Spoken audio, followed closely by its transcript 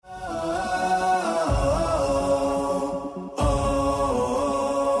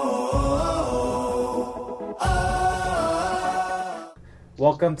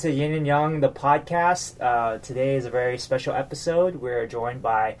Welcome to Yin and Yang, the podcast. Today is a very special episode. We're joined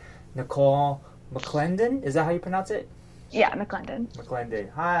by Nicole McClendon. Is that how you pronounce it? Yeah, McClendon.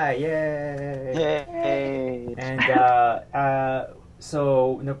 McClendon. Hi, yay! Yay! And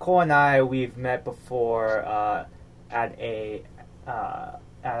so Nicole and I, we've met before at a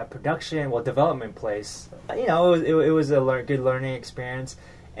production, development place. You know, it was a good learning experience.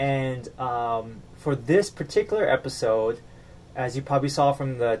 And for this particular episode, as you probably saw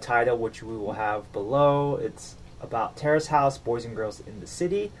from the title, which we will have below, it's about Terrace House, Boys and Girls in the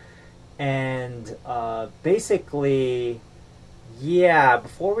City. And basically, yeah,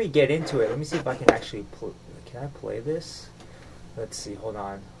 before we get into it, let me see if I can actually can I play this? Let's see, hold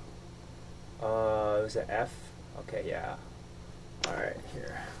on. It was an F? Okay, yeah. Alright,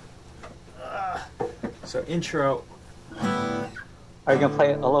 here. So, intro. Are you going to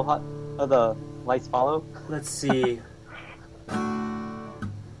play Aloha, the Lights Follow? Let's see.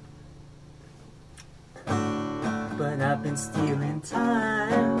 But I've been stealing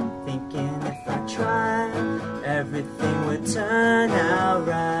time, thinking if I tried, everything would turn out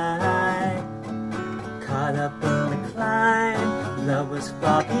right. Caught up in the climb, love was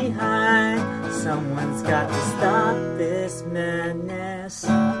far behind. Someone's got to stop this madness.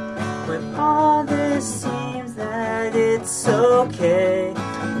 But all this seems that it's okay,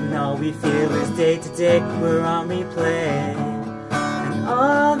 and all we feel is day to day, we're on replay.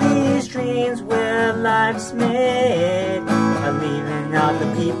 All these dreams where life's made are leaving out the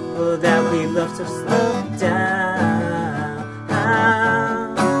people that we love, so slow down.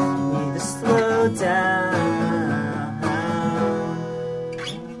 Need to slow down.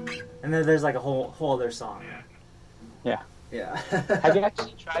 And then there's like a whole other song. Yeah. Yeah. Have you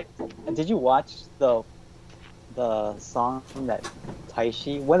actually tried? Did you watch the song that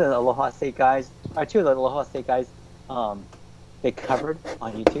Taishi, one of the Aloha State guys, or two of the Aloha State guys, they covered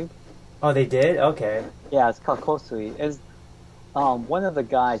on YouTube? Oh, they did? Okay. Yeah, it's called Kosui. It's one of the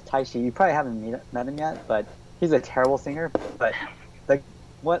guys, Taishi. You probably haven't met him yet, but he's a terrible singer. But you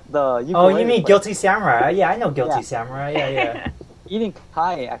mean Guilty Samurai? Yeah, I know Guilty Samurai. Yeah. Eden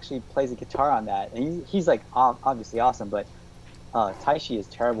Kai actually plays a guitar on that, and he's like obviously awesome. But Taishi is a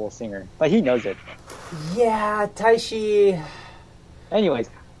terrible singer, but he knows it. Yeah, Taishi.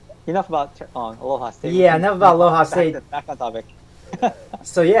 Anyways. Enough about Aloha State. Yeah, enough about Aloha State. Back on topic.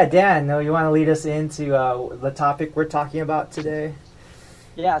 So yeah, Dan, you want to lead us into the topic we're talking about today?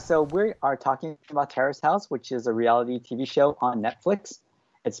 Yeah, so we are talking about Terrace House, which is a reality TV show on Netflix.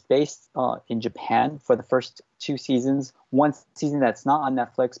 It's based in Japan for the first 2 seasons. One season that's not on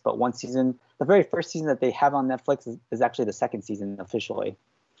Netflix, but one season, the very first season that they have on Netflix is actually the second season officially.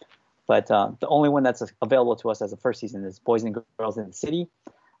 But the only one that's available to us as the first season is Boys and Girls in the City.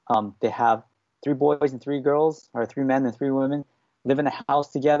 They have 3 boys and 3 girls, or 3 men and 3 women, live in a house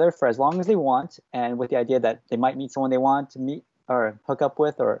together for as long as they want, and with the idea that they might meet someone they want to meet or hook up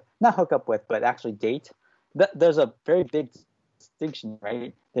with, or not hook up with, but actually date. There's a very big distinction,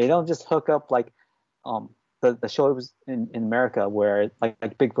 right? They don't just hook up like the shows in America where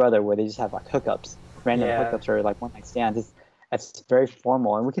like Big Brother, where they just have like hookups, random hookups, or like one night stands. It's very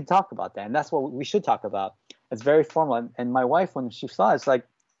formal, and we can talk about that, and that's what we should talk about. It's very formal, and my wife, when she saw it, it's like,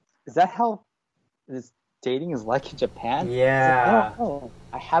 is that how this dating is like in Japan? Yeah. Like, oh,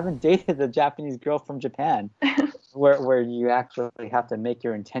 I haven't dated a Japanese girl from Japan, where you actually have to make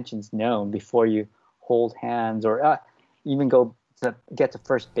your intentions known before you hold hands or even go to get to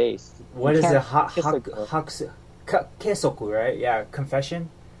first base. What is it? Kesoku, right? Yeah,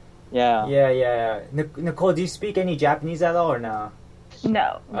 confession? Yeah. Yeah. Nicole, do you speak any Japanese at all or no?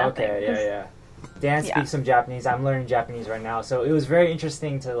 No, nothing. Okay, yeah. Dan speaks some Japanese. I'm learning Japanese right now, so it was very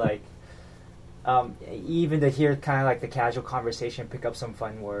interesting to even to hear kind of like the casual conversation, pick up some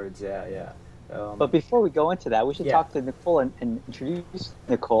fun words. Yeah. But before we go into that, we should talk to Nicole and introduce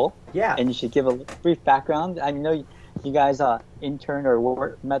Nicole. Yeah. And you should give a brief background. I know you guys interned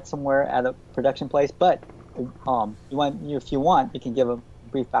or met somewhere at a production place, but if you want, you can give a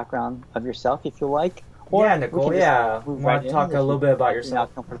brief background of yourself if you like. Or Nicole. Yeah. You want to talk a little bit about yourself?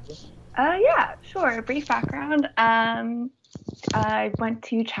 Yeah, sure. A brief background. I went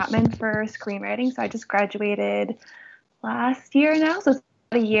to Chapman for screenwriting, so I just graduated last year now, so it's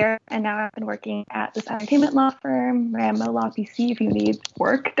about a year, and now I've been working at this entertainment law firm, Rambo Law PC. If you need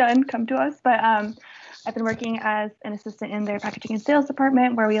work done, come to us. But I've been working as an assistant in their packaging and sales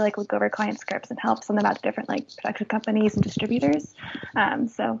department, where we look over client scripts and help send them out to different production companies and distributors.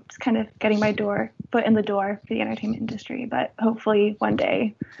 So just kind of getting my foot in the door for the entertainment industry. But hopefully one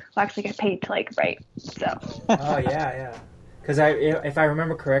day we'll actually get paid to write. So. Oh yeah. Because if I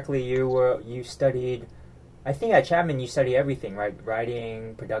remember correctly, you studied I think at Chapman you study everything, right?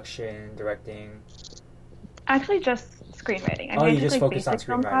 Writing, production, directing. Actually, just screenwriting. I Oh, mean, you I took just like focus on basic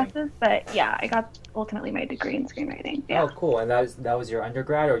film screenwriting. classes, but yeah, I got ultimately my degree in screenwriting. Yeah, Oh, cool. And that was your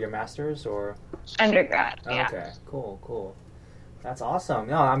undergrad or your master's or? undergrad. Yeah. Okay, cool. That's awesome.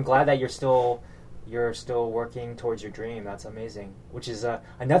 No, I'm glad that you're still working towards your dream. That's amazing. Which is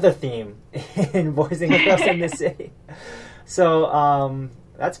another theme in Boys and Girls in the City. So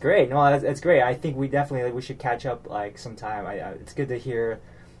that's great. No, that's great. I think we should catch up like sometime. It's good to hear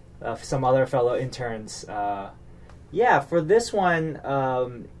some other fellow interns. Yeah, for this one,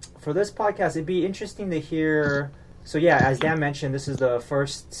 for this podcast, it'd be interesting to hear. So yeah, as Dan mentioned, this is the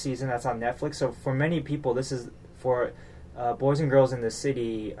first season that's on Netflix. So for many people, this is for Boys and Girls in the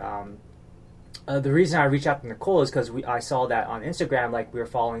City. The reason I reached out to Nicole is because I saw that on Instagram, like we were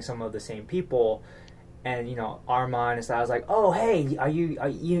following some of the same people, and Armand and so I was like, oh hey, are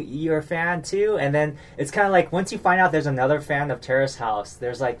you're a fan too? And then it's kind of like once you find out there's another fan of Terrace House,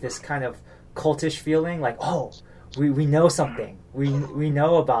 there's like this kind of cultish feeling, like oh. We know something. We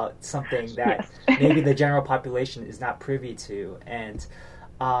know about something that maybe the general population is not privy to. And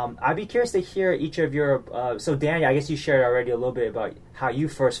I'd be curious to hear each of your... so, Daniel, I guess you shared already a little bit about how you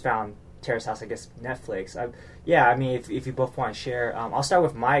first found Terrace House, I guess, Netflix. I mean, if you both want to share. I'll start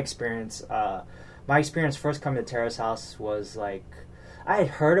with my experience. My experience first coming to Terrace House was, like... I had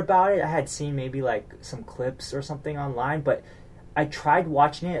heard about it. I had seen maybe, like, some clips or something online, but... I tried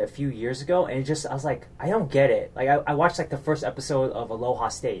watching it a few years ago, and I was like, I don't get it. Like, I watched, like, the first episode of Aloha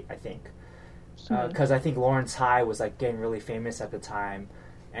State, I think. Because I think Lawrence High was, like, getting really famous at the time.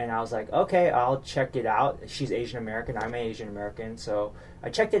 And I was like, okay, I'll check it out. She's Asian American. I'm Asian American. So I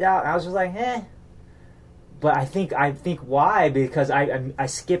checked it out, and I was just like, eh. But I think why? Because I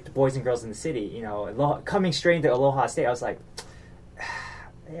skipped Boys and Girls in the City. Coming straight into Aloha State, I was like,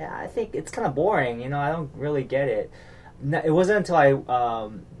 yeah, I think it's kind of boring. I don't really get it. It wasn't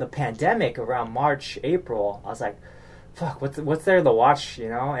until the pandemic around March, April, I was like, fuck, what's there to watch,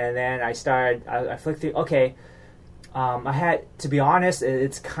 And then I flicked through, okay, I had, to be honest,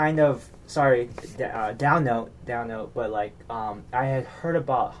 it's kind of, sorry, down note, but like, I had heard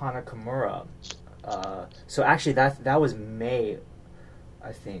about Hana Kimura. So actually that was May,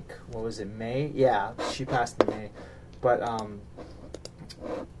 I think. What was it, May? Yeah, she passed in May. But,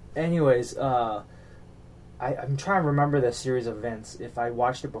 anyways, I'm trying to remember the series of events. If I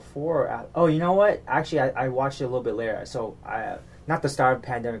watched it before, oh, you know what? Actually, I watched it a little bit later. So not the start of the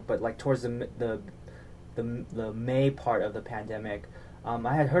pandemic, but like towards the May part of the pandemic.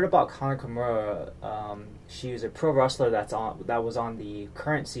 I had heard about Hana Kimura. She was a pro wrestler that was on the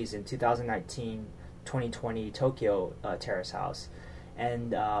current season, 2019-2020 Tokyo Terrace House,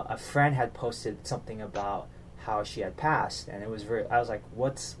 and a friend had posted something about how she had passed, and it was I was like,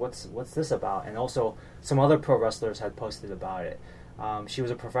 what's this about? And also some other pro wrestlers had posted about it. She was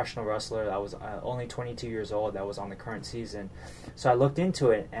a professional wrestler that was only 22 years old that was on the current season. So I looked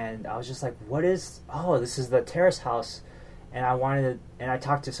into it, and I was just like, this is the Terrace House. And I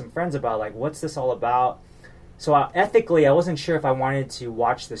talked to some friends about, like, what's this all about? So ethically, I wasn't sure if I wanted to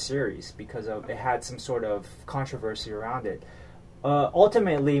watch the series because it had some sort of controversy around it.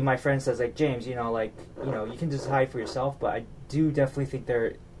 Ultimately, my friend says, like, James, you can decide for yourself, but I do definitely think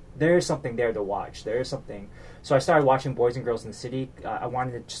there is something there to watch. There is something. So I started watching Boys and Girls in the City. I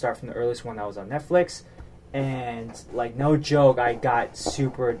wanted to start from the earliest one that was on Netflix, and, like, no joke, I got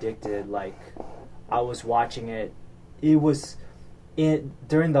super addicted. Like, I was watching it. It was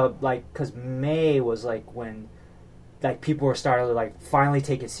during the, like, because May was, like, when, like, people were starting to, like, finally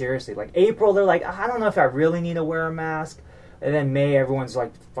take it seriously. Like, April, they're like, I don't know if I really need to wear a mask. And then May, everyone's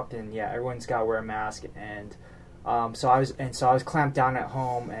like, fucking, yeah, everyone's got to wear a mask. And so I was clamped down at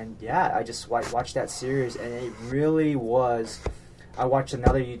home. And yeah, I just watched that series. And it really was, I watched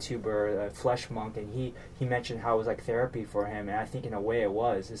another YouTuber, Flesh Monk, and he mentioned how it was like therapy for him. And I think in a way it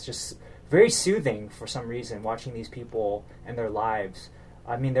was. It's just very soothing for some reason, watching these people and their lives.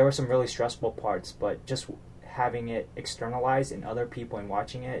 I mean, there were some really stressful parts, but just having it externalized in other people and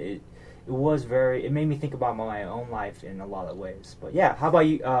watching it it made me think about my own life in a lot of ways. But yeah, how about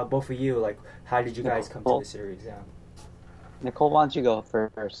you, both of you? Like, how did you guys come to the series? Yeah. Nicole, why don't you go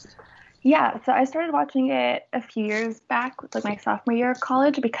first? Yeah, so I started watching it a few years back, like my sophomore year of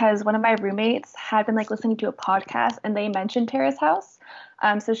college, because one of my roommates had been like listening to a podcast and they mentioned Terrace House.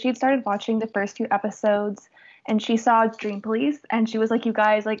 So she'd started watching the first few episodes and she saw Dream Police and she was like, you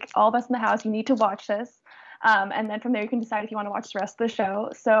guys, like all of us in the house, you need to watch this. And then from there you can decide if you want to watch the rest of the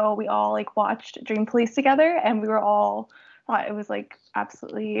show. So we all like watched Dream Police together and we were all thought it was like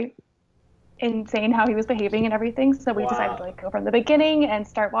absolutely insane how he was behaving and everything. So we decided to Wow. like go from the beginning and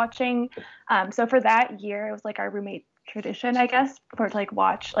start watching. So for that year, it was like our roommate tradition, I guess, for to like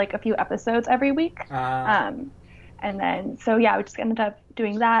watch like a few episodes every week. And then so yeah, we just ended up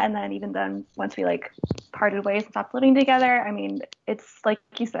doing that. And then even then, once we like parted ways and stopped living together, I mean, it's like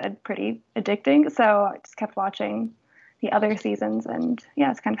you said, pretty addicting. So I just kept watching the other seasons, and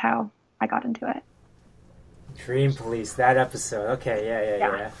yeah, it's kind of how I got into it. Dream Police, that episode. Okay,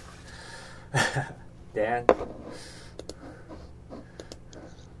 yeah. Dan?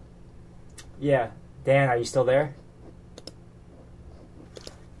 Yeah. Dan, are you still there?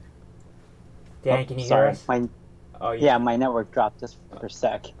 Dan, can you hear us? My network dropped just for a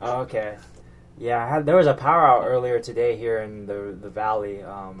sec. Oh, okay. Yeah, there was a power out earlier today here in the valley.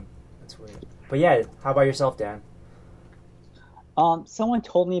 That's weird. But yeah, how about yourself, Dan? Someone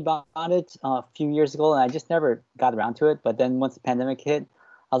told me about it a few years ago, and I just never got around to it. But then once the pandemic hit,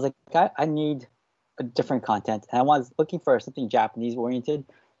 I was like, I need a different content. And I was looking for something Japanese-oriented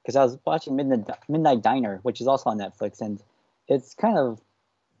because I was watching Midnight Diner, which is also on Netflix, and it's kind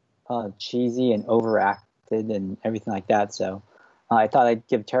of cheesy and overacted and everything like that. So I thought I'd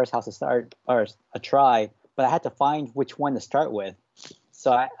give Terrace House a try, but I had to find which one to start with.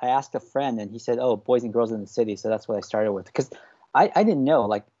 So I asked a friend, and he said, "Oh, Boys and Girls in the City." So that's what I started with because I didn't know.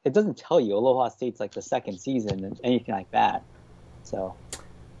 Like, it doesn't tell you Aloha State's like the second season and anything like that. So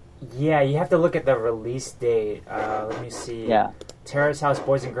yeah, you have to look at the release date. Let me see. Yeah. Terrace House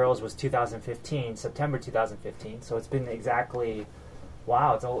Boys and Girls was 2015, September 2015. So it's been exactly,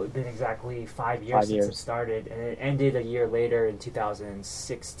 it's been exactly 5 years since it started, and it ended a year later in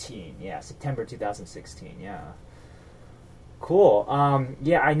 2016. Yeah, September 2016. Yeah. Cool.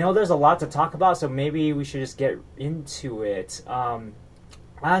 Yeah, I know there's a lot to talk about, so maybe we should just get into it. I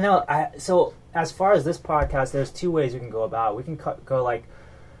don't know. So as far as this podcast, there's two ways we can go about it. We can go like,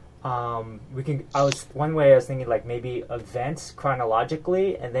 one way I was thinking like maybe events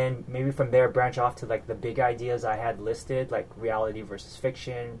chronologically, and then maybe from there branch off to like the big ideas I had listed, like reality versus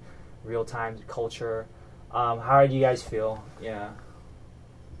fiction, real-time culture. How do you guys feel? Yeah.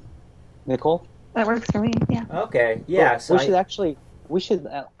 Nicole? That works for me. Yeah. Okay. Yeah. Well, So we should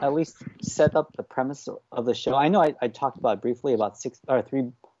at least set up the premise of the show. I know I talked about it briefly about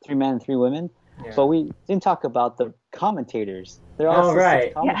three men and three women, but we didn't talk about the commentators. They're also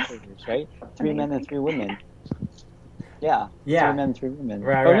six commentators, right? Three men and three women. Yeah. Three men and three women.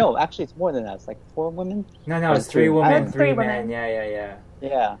 Right. No, actually it's more than that. It's like four women. No, it's three women, three men. Yeah.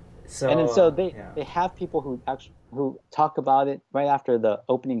 Yeah. So and then so they have people who talk about it right after the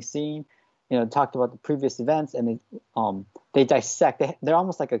opening scene. Talked about the previous events, and they dissect. They're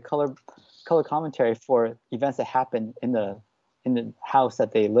almost like a color commentary for events that happen in the house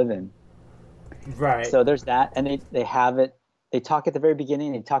that they live in. Right. So there's that, and they have it. They talk at the very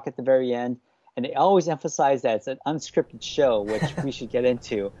beginning, they talk at the very end, and they always emphasize that it's an unscripted show, which we should get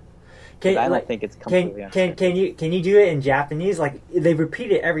into. I don't think it's completely unscripted. Can you do it in Japanese? Like they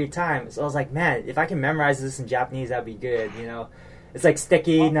repeat it every time. So I was like, man, if I can memorize this in Japanese, that'd be good. It's like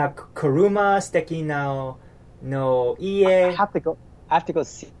steki na kuruma, steki no ie. I have to go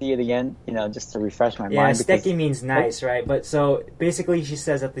see it again, just to refresh my mind. Yeah, steki means nice, right? But so basically, she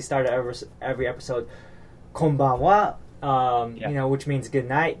says at the start of every episode, konbanwa, which means good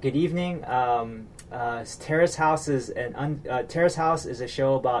night, good evening. Terrace House is a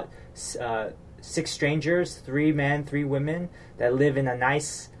show about 6 strangers, 3 men, 3 women that live in a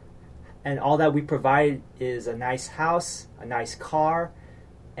nice. And all that we provide is a nice house, a nice car,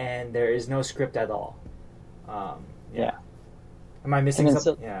 and there is no script at all. Yeah. Am I missing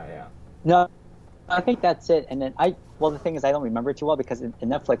something? Yeah. No, I think that's it. And then the thing is I don't remember too well because in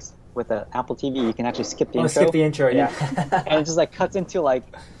Netflix with the Apple TV, you can actually skip the intro. Skip the intro, yeah. And it just like cuts into like,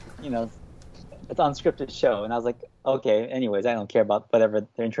 it's an unscripted show. And I was like, okay, anyways, I don't care about whatever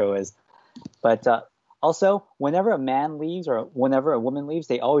the intro is. But also, whenever a man leaves or whenever a woman leaves,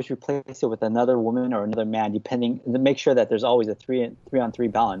 they always replace it with another woman or another man, to make sure that there's always a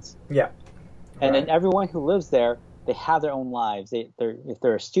 3-on-3 balance. Yeah. And then everyone who lives there, they have their own lives. If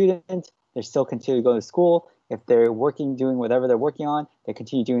they're a student, they still continue to go to school. If they're working, doing whatever they're working on, they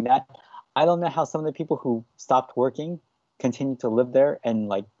continue doing that. I don't know how some of the people who stopped working continue to live there and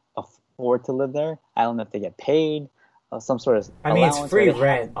like afford to live there. I don't know if they get paid. Some sort of it's free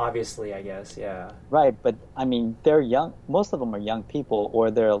rent, obviously, I guess, yeah. Right, but they're young. Most of them are young people, or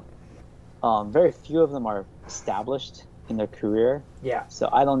they're very few of them are established in their career. Yeah. So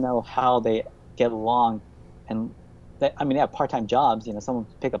I don't know how they get along, and they have part-time jobs. Someone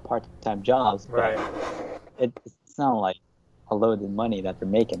pick up part-time jobs, right? It's not like a load of money that they're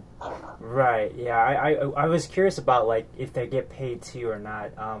making. Right. Yeah. I was curious about like if they get paid too or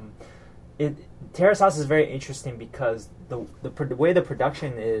not. Terrace House is very interesting because the way the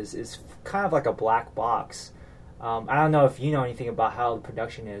production is kind of like a black box. I don't know if you know anything about how the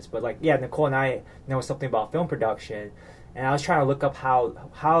production is, but like, yeah, Nicole and I know something about film production, and I was trying to look up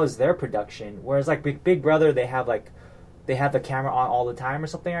how is their production. Whereas like Big Brother, they have the camera on all the time or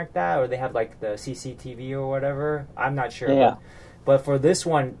something like that, or they have like the CCTV or whatever. I'm not sure. Yeah. But for this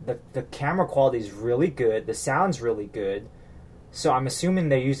one, the camera quality is really good. The sound's really good. So I'm assuming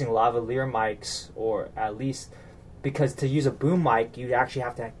they're using lavalier mics, or at least, because to use a boom mic, you'd actually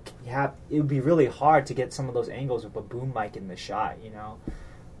it would be really hard to get some of those angles with a boom mic in the shot, you know.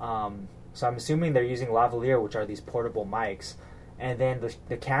 So I'm assuming they're using lavalier, which are these portable mics, and then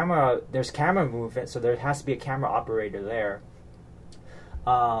the camera, there's camera movement, so there has to be a camera operator there.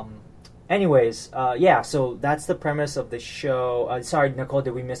 Anyways, yeah, so that's the premise of the show. Sorry, Nicole,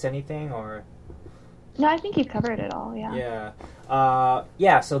 did we miss anything, or? No, I think you covered it all. Yeah.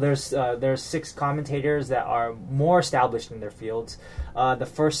 Yeah. So there's 6 commentators that are more established in their fields. The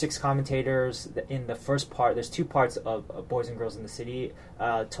first 6 commentators in the first part. There's 2 parts of Boys and Girls in the City.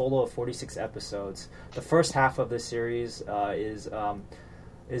 Total of 46 episodes. The first half of the series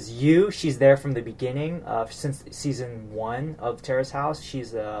is Yu. She's there from the beginning, since season 1 of Terrace House.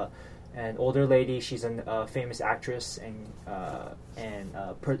 She's an older lady. She's a famous actress and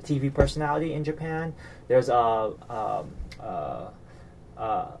TV personality in Japan. There's what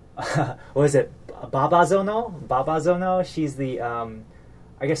is it? Babazono. She's the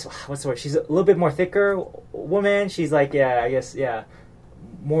I guess what's the word? She's a little bit more thicker woman. She's like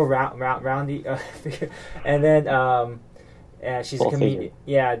more roundy figure. And then she's Full a comedian. figure.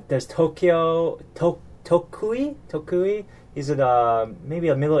 Yeah, there's Tokui. He's maybe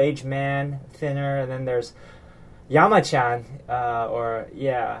a middle-aged man, thinner, and then there's Yama-chan,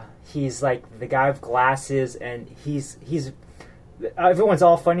 he's like the guy with glasses, and he's everyone's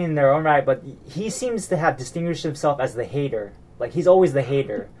all funny in their own right, but he seems to have distinguished himself as the hater. Like, he's always the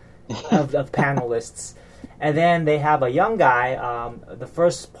hater of panelists. And then they have a young guy. The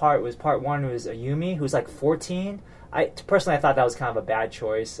first part was part 1 was Ayumi, who's like 14. I thought that was kind of a bad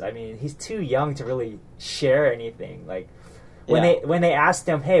choice. I mean, he's too young to really share anything. Like, when they asked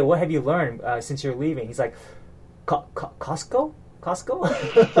him, hey, what have you learned since you're leaving? He's like, Costco?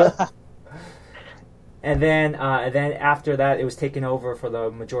 and then after that, it was taken over for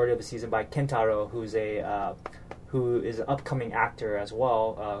the majority of the season by Kentaro, who is an upcoming actor as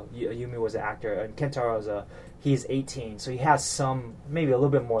well. Yumi was an actor, and Kentaro he's 18, so he has maybe a little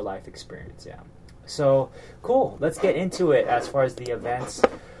bit more life experience. Yeah. So cool. Let's get into it as far as the events.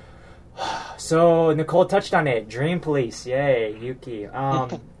 So Nicole touched on it. Dream Police, yay, Yuki.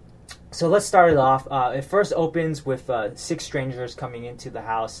 So let's start it off. It first opens with 6 strangers coming into the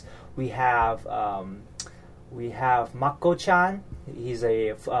house. We have Mako-chan. He's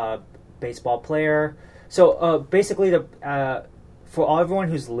a baseball player. So basically, for everyone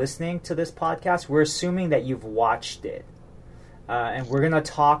who's listening to this podcast, we're assuming that you've watched it. And we're going to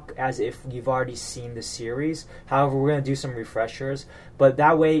talk as if you've already seen the series. However, we're going to do some refreshers. But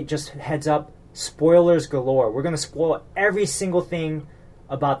that way, just heads up, spoilers galore. We're going to spoil every single thing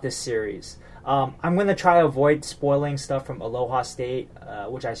about this series. I'm going to try to avoid spoiling stuff from Aloha State,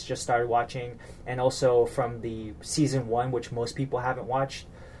 which I just started watching, and also from the season 1, which most people haven't watched,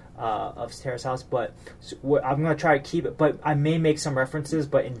 of Terrace House. But I'm going to try to keep it. But I may make some references,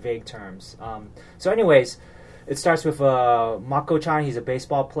 but in vague terms. So anyways, it starts with Mako-chan. He's a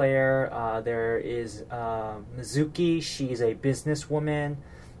baseball player. There is Mizuki. She's a businesswoman,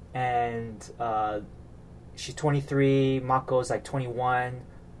 and she's 23. Mako's like 21.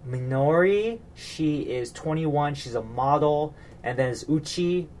 Minori, she is 21. She's a model. And then there's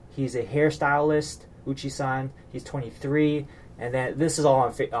Uchi. He's a hairstylist. Uchi-san. He's 23. And then this is all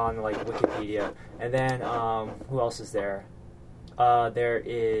on like Wikipedia. And then who else is there? There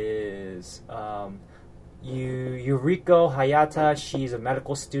is Yuriko Hayata. She's a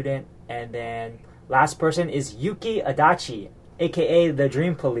medical student. And then last person is Yuki Adachi, aka the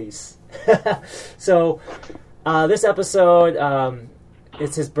Dream Police. So this episode,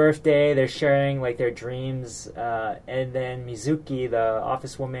 it's his birthday. They're sharing like their dreams, and then Mizuki, the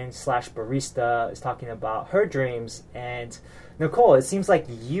office woman / barista, is talking about her dreams. And Nicole, it seems like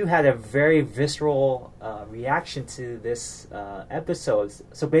you had a very visceral reaction to this episode.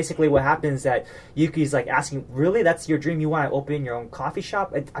 So basically, what happens is that Yuki's like asking, "Really, that's your dream? You want to open your own coffee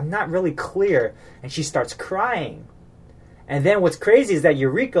shop?" I'm not really clear, and she starts crying. And then what's crazy is that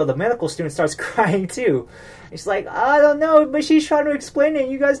Yuriko, the medical student, starts crying too. It's like, I don't know, but she's trying to explain it.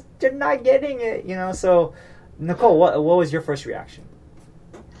 You guys are not getting it, you know. So, Nicole, what was your first reaction?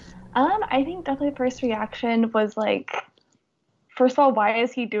 I think definitely the first reaction was like, first of all, why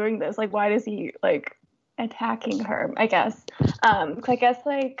is he doing this? Like, why does he like attacking her? I guess. 'Cause I guess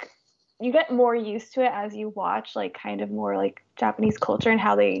like you get more used to it as you watch like kind of more like Japanese culture and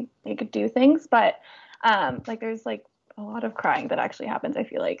how they like do things. But like there's like a lot of crying that actually happens, I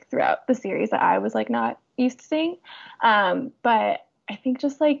feel like, throughout the series that I was like not used to seeing. But I think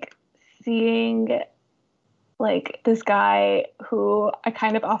just like seeing like this guy who I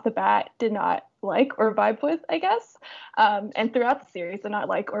kind of off the bat did not like or vibe with, I guess. And throughout the series did not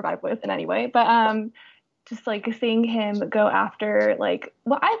like or vibe with in any way. But just like seeing him go after like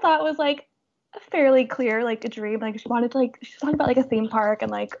what I thought was like a fairly clear like a dream. Like she was talking about like a theme park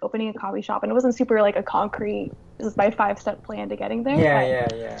and like opening a coffee shop, and it wasn't super like a concrete, this is my 5-step plan to getting there.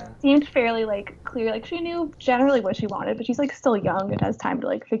 Yeah. Seemed fairly like clear. Like she knew generally what she wanted, but she's like still young and has time to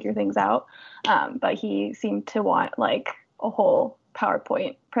like figure things out. But he seemed to want like a whole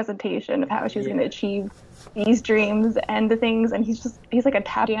PowerPoint presentation of how she was going to achieve these dreams and the things. And he's like a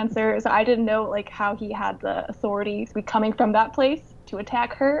tap dancer, so I didn't know like how he had the authority to be coming from that place to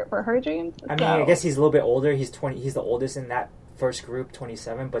attack her for her dreams. I mean, I guess he's a little bit older. He's 20. He's the oldest in that first group,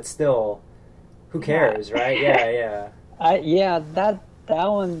 27. But still, who cares, right? Yeah. That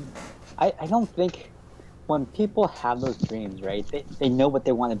one. I don't think when people have those dreams, right? They know what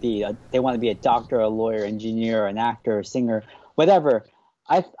they want to be. They want to be a doctor, a lawyer, engineer, an actor, a singer, whatever.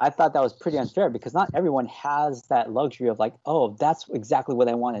 I thought that was pretty unfair because not everyone has that luxury of like, oh, that's exactly what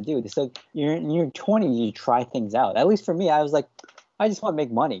I want to do. So you're in your 20s, you try things out. At least for me, I was like, I just want to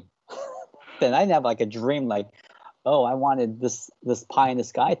make money. Then I didn't have like a dream like, oh, I wanted this pie in the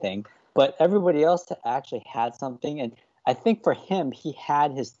sky thing. But everybody else actually had something. And I think for him, he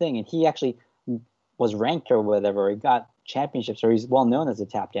had his thing. And he actually was ranked or whatever. He got championships, or he's well known as a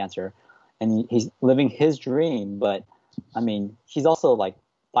tap dancer. And he's living his dream. But, I mean, he's also like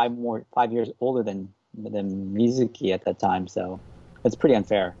 5 years older than Mizuki at that time. So it's pretty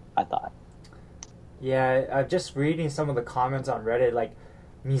unfair, I thought. Yeah, I'm just reading some of the comments on Reddit. Like,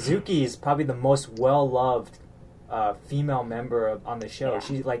 Mizuki is probably the most well-loved female member on the show. Yeah.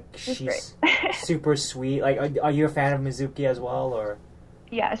 She's super sweet. Like, are you a fan of Mizuki as well, or?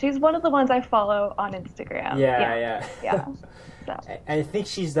 Yeah, she's one of the ones I follow on Instagram. Yeah. So. I think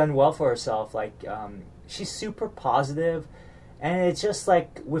she's done well for herself. Like, she's super positive, and it's just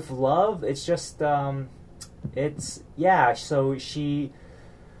like with love. It's just, So she.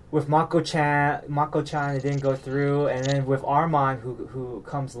 With Mako-chan, it didn't go through, and then with Armand, who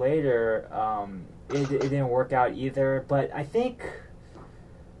comes later, it didn't work out either. But I think,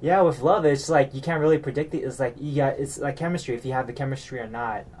 with love, it's like you can't really predict it. It's like it's like chemistry, if you have the chemistry or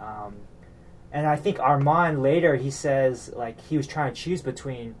not. And I think Armand later, he says like he was trying to choose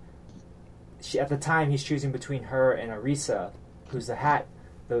between. At the time, he's choosing between her and Arisa, who's the hat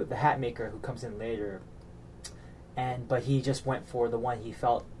maker who comes in later. But he just went for the one he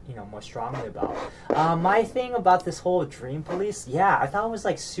felt, more strongly about. My thing about this whole Dream Police, I thought it was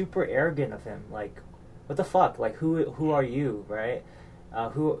like super arrogant of him. Like, what the fuck? Like, who are you, right?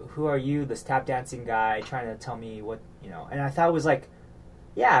 Who are you, this tap dancing guy, trying to tell me what, And I thought it was like,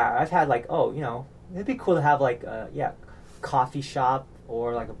 I've had like, it'd be cool to have like a coffee shop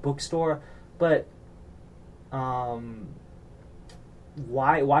or like a bookstore, but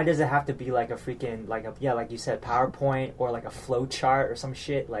why does it have to be like a freaking like you said, PowerPoint or like a flow chart or some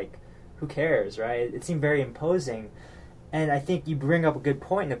shit? Like, who cares, right? It seemed very imposing. And I think you bring up a good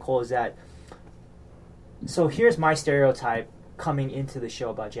point, Nicole, is that, so here's my stereotype coming into the show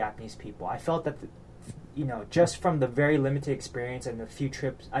about Japanese people. I felt that just from the very limited experience and the few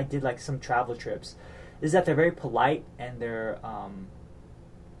trips I did, like some travel trips, is that they're very polite and they're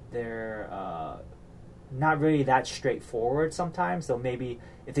not really that straightforward sometimes. They'll maybe,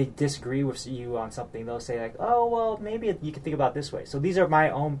 if they disagree with you on something, they'll say like, oh, well, maybe you can think about it this way. So these are my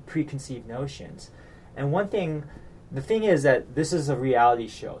own preconceived notions. And the thing is that this is a reality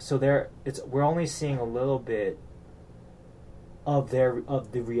show. So we're only seeing a little bit of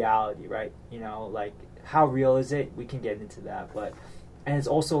the reality, right? Like, how real is it? We can get into that. And it's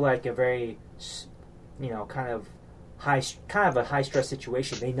also like a very, kind of a high stress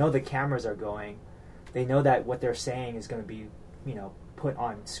situation. They know the cameras are going. They know that what they're saying is going to be, put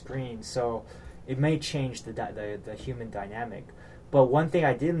on screen. So it may change the human dynamic. But one thing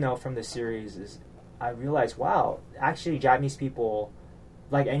I did know from the series is I realized, wow, actually Japanese people,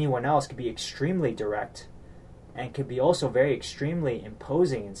 like anyone else, could be extremely direct and could be also very extremely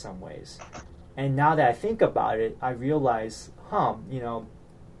imposing in some ways. And now that I think about it, I realize,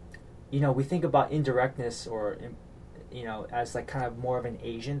 we think about indirectness or, as like kind of more of an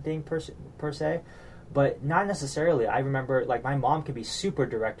Asian thing per se. But not necessarily. I remember, like, my mom could be super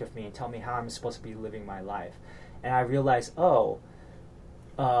direct with me and tell me how I'm supposed to be living my life. and I realized, oh,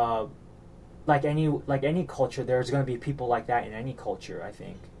 uh, like any culture, there's going to be people like that in any culture, I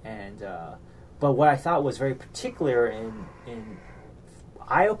think. And but what I thought was very particular in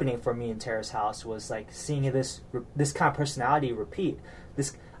eye opening for me in Terrace House was like seeing this kind of personality repeat.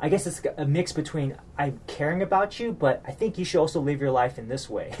 This, I guess it's a mix between I'm caring about you, but I think you should also live your life in this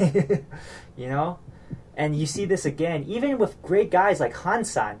way, you know. And you see this again, even with great guys like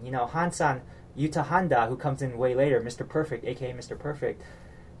Hansan, Hansan Yuta Handa, who comes in way later, Mr. Perfect, aka Mr. Perfect.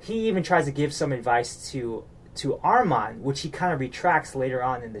 He even tries to give some advice to Armand, which he kind of retracts later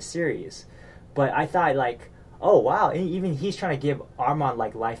on in the series. But I thought, like, oh wow, even he's trying to give Armand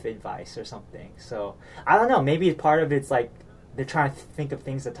like life advice or something. So I don't know, maybe part of it's like they're trying to think of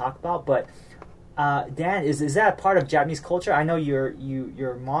things to talk about. But Dan, is that part of Japanese culture? I know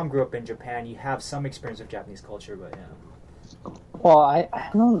your mom grew up in Japan. You have some experience with Japanese culture, but yeah. Well,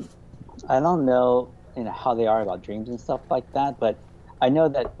 I don't know, how they are about dreams and stuff like that, but I know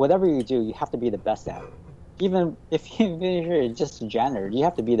that whatever you do, you have to be the best at it. Even if you're just a janitor, you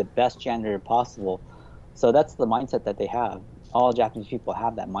have to be the best janitor possible. So that's the mindset that they have. All Japanese people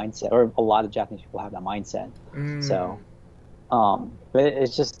have that mindset, or a lot of Japanese people have that mindset. So, but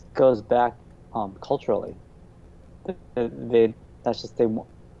it just goes back culturally. They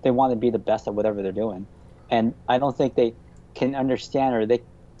want to be the best at whatever they're doing, and I don't think they can understand, or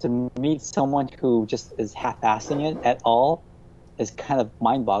to meet someone who just is half-assing it at all is kind of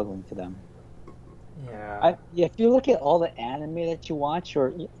mind-boggling to them. Yeah. If you look at all the anime that you watch,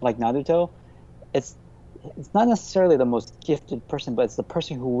 or like Naruto, it's not necessarily the most gifted person, but it's the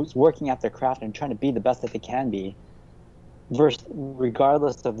person who's working at their craft and trying to be the best that they can be,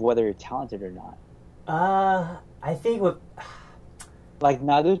 regardless of whether you're talented or not. I think like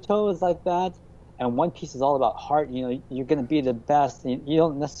Naruto is like that, and One Piece is all about heart. You're going to be the best. You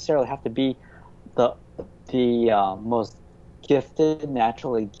don't necessarily have to be the most gifted,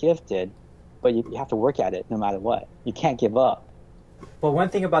 naturally gifted, but you have to work at it no matter what. You can't give up. But one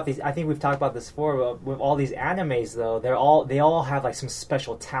thing about these, I think we've talked about this before, with all these animes though, they all have like some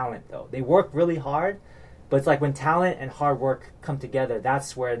special talent though. They work really hard, but it's like when talent and hard work come together,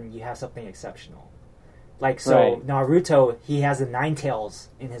 that's when you have something exceptional. Like, so right. Naruto, he has the nine tails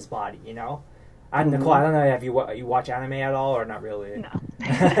in his body, Nicole, I don't know, have you watch anime at all or not really? No.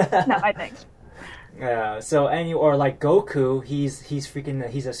 No, I think. Or like Goku, he's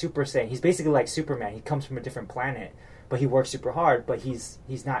a Super Saiyan. He's basically like Superman. He comes from a different planet, but he works super hard. But he's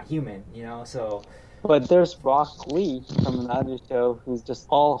not human, So. But there's Rock Lee from Naruto, who's just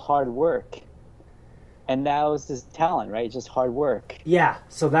all hard work, and that was his talent, right? Just hard work. Yeah.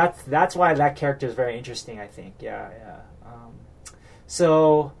 So that's why that character is very interesting, I think. Yeah.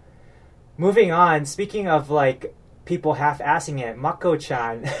 So, moving on. Speaking of like people half-assing it,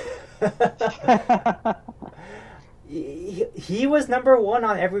 Mako-chan. He was number one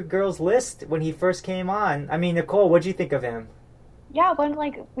on every girl's list when he first came on. I mean, Nicole, what'd you think of him? Yeah, when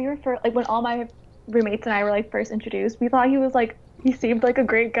when all my roommates and I were like first introduced, we thought he seemed like a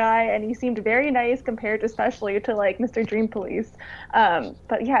great guy, and he seemed very nice compared especially to like Mr. Dream Police.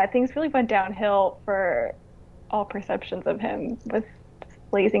 But yeah, things really went downhill for all perceptions of him, with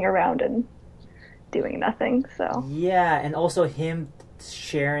lazing around and doing nothing. So yeah, and also him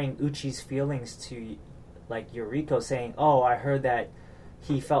sharing Uchi's feelings to like Yuriko, saying, "Oh, I heard that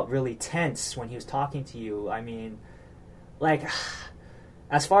he felt really tense when he was talking to you." I mean, like,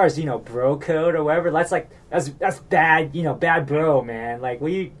 as far as bro code or whatever, that's bad. Bad bro, man. Like,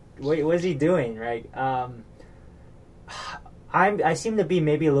 what is he doing, right? I seem to be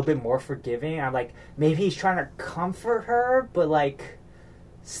maybe a little bit more forgiving. I'm like, maybe he's trying to comfort her, but like,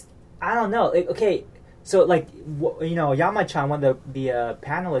 I don't know. Like, okay. So, like, Yama-chan, one of the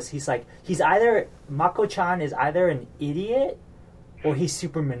panelists, he's either, Mako-chan is either an idiot or he's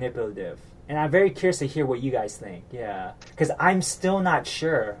super manipulative. And I'm very curious to hear what you guys think. Yeah. Because I'm still not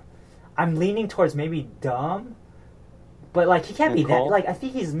sure. I'm leaning towards maybe dumb, but, like, he can't Nicole? be that. Like, I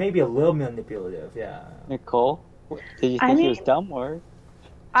think he's maybe a little manipulative. Yeah. Nicole, did you think he was dumb, or?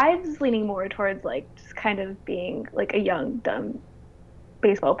 I was leaning more towards, like, just kind of being, like, a young, dumb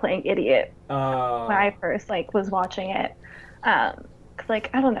baseball playing idiot when I first was watching it. 'Cause,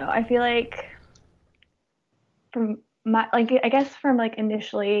 like, I don't know, I feel like from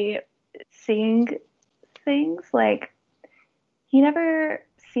initially seeing things, like, he never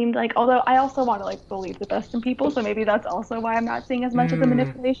seemed like, although I also want to like believe the best in people, so maybe that's also why I'm not seeing as much of the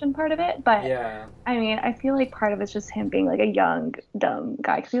manipulation part of it. But yeah, I mean, I feel like part of it's just him being like a young dumb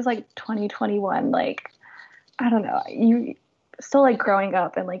guy, because he was like 2021, like, I don't know, you still like growing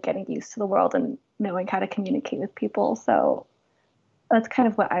up and like getting used to the world and knowing how to communicate with people. So that's kind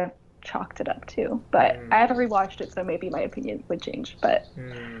of what I've chalked it up to. But I haven't rewatched it, so maybe my opinion would change. But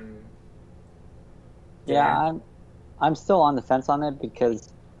yeah, I'm still on the fence on it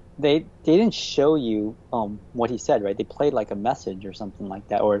because they didn't show you what he said, right? They played like a message or something like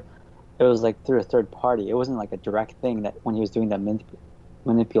that, or it was like through a third party. It wasn't like a direct thing that when he was doing that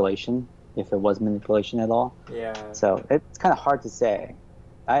manipulation, if it was manipulation at all. Yeah. So it's kind of hard to say.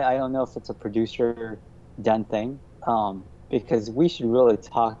 I don't know if it's a producer done thing, because we should really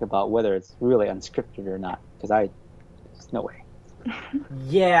talk about whether it's really unscripted or not. Because there's no way.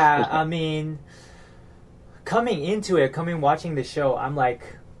 Yeah, I mean, watching the show, I'm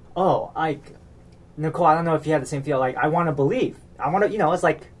like, Nicole, I don't know if you had the same feel. Like, I want to believe. I want to, it's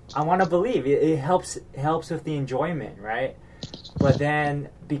like, I want to believe. It helps with the enjoyment, right? But then,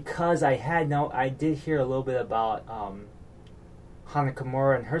 because I did hear a little bit about Hana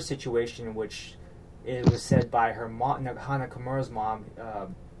Kimura and her situation, which it was said by her mom, Hana Kimura's mom,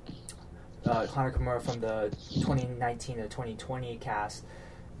 Hana Kimura from the 2019 to 2020 cast,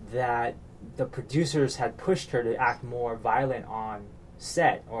 that the producers had pushed her to act more violent on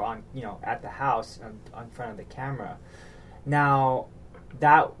set or on, at the house in front of the camera. Now,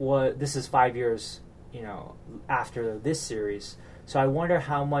 this is 5 years, after this series. So I wonder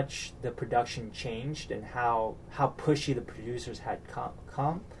how much the production changed and how pushy the producers had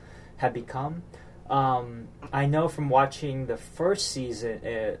become. I know from watching the first season,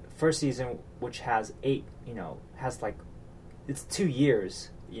 which has it's 2 years.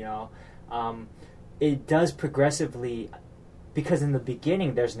 It does progressively, because in the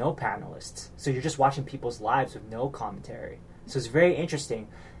beginning there's no panelists, so you're just watching people's lives with no commentary. So it's very interesting.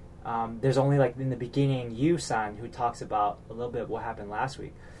 There's only, like, in the beginning, Yu-san, who talks about a little bit of what happened last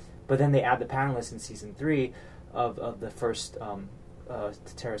week. But then they add the panelists in season 3 of the first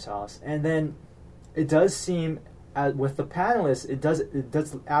Terrace House. And then it does seem, with the panelists, it does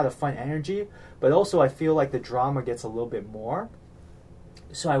add a fun energy, but also I feel like the drama gets a little bit more.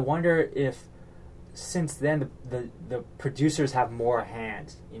 So I wonder if, since then, the producers have more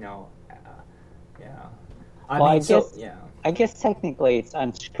hand, yeah. I guess technically it's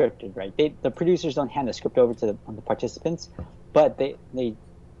unscripted, right? The producers don't hand the script over to the participants, but they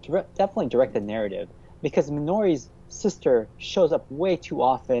definitely direct the narrative, because Minori's sister shows up way too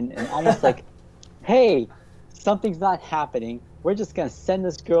often and almost like, hey, something's not happening. We're just going to send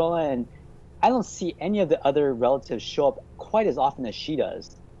this girl in. I don't see any of the other relatives show up quite as often as she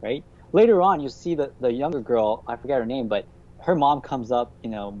does, right? Later on, you'll see the younger girl, I forget her name, but her mom comes up,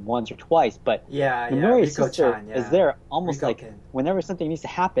 once or twice, but Minori's sister is there almost like whenever something needs to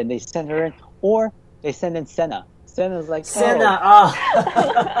happen, they send her in, or they send in Senna. Senna's like,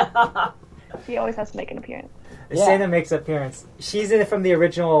 She always has to make an appearance. Yeah. Senna makes an appearance. She's in it from the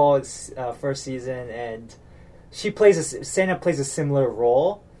original first season, and Senna plays a similar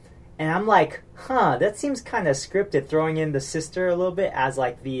role. And I'm like, that seems kind of scripted, throwing in the sister a little bit as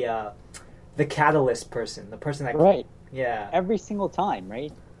like the catalyst person, the person that right. Yeah. Every single time,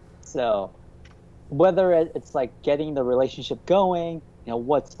 right? So whether it's like getting the relationship going,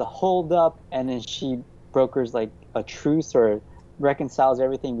 what's the holdup, and then she brokers like a truce or reconciles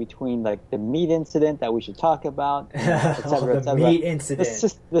everything between like the meat incident that we should talk about, et cetera, et cetera. Meat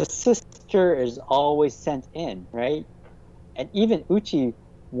incident. The sister is always sent in, right? And even Uchi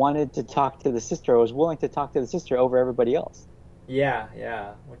wanted to talk to the sister, or was willing to talk to the sister over everybody else.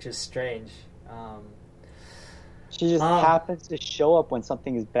 Yeah, which is strange. She just happens to show up when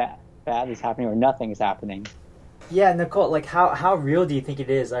something is bad is happening or nothing is happening. Yeah, Nicole, like how real do you think it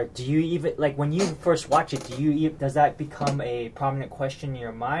is? Or do you even, like, when you first watch it, does that become a prominent question in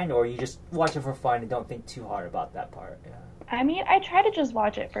your mind, or you just watch it for fun and don't think too hard about that part? Yeah. I mean, I try to just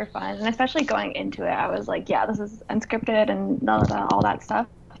watch it for fun, and especially going into it, I was like, yeah, this is unscripted and all that stuff.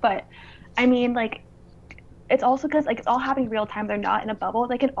 But I mean, like, it's also because, like, it's all happening real time. They're not in a bubble.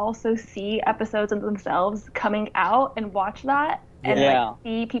 They can also see episodes of themselves coming out and watch that and like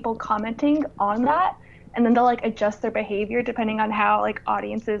see people commenting on that, and then they'll like adjust their behavior depending on how like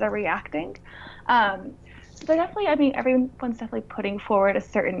audiences are reacting. So they're definitely, I mean, everyone's definitely putting forward a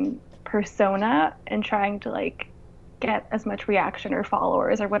certain persona and trying to like get as much reaction or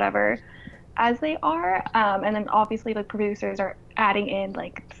followers or whatever as they are, and then obviously the producers are adding in,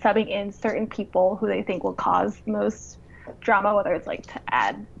 like, subbing in certain people who they think will cause the most drama, whether it's like to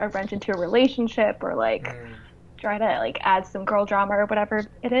add a wrench into a relationship or like try to like add some girl drama or whatever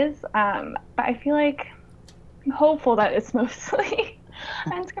it is. But I feel like I'm hopeful that it's mostly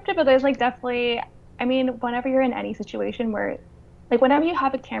unscripted, but there's like definitely, I mean, whenever you're in any situation where, like, whenever you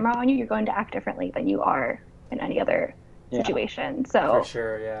have a camera on you, you're going to act differently than you are in any other situation. So for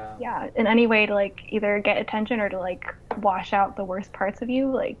sure, yeah. Yeah, in any way to like either get attention or to like wash out the worst parts of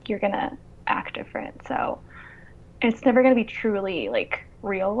you, like you're gonna act different. So it's never gonna be truly like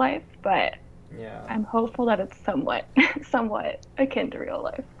real life, but Yeah. I'm hopeful that it's somewhat akin to real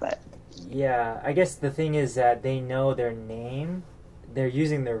life. But yeah, I guess the thing is that they know their name. They're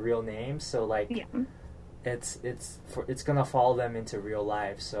using their real name, so like it's gonna follow them into real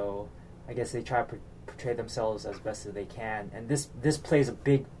life. So I guess they try to portray themselves as best as they can, and this plays a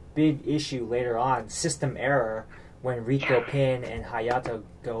big issue later on. System error when Rico Pin and Hayato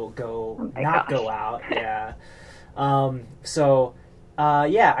go out. Yeah.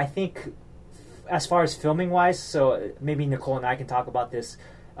 I think as far as filming wise, so maybe Nicole and I can talk about this.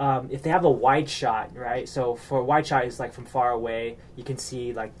 If they have a wide shot, right? So for a wide shot is like from far away, you can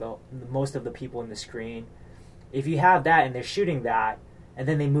see like the most of the people in the screen. If you have that and they're shooting that, and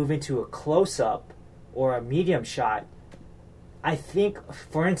then they move into a close up or a medium shot, I think,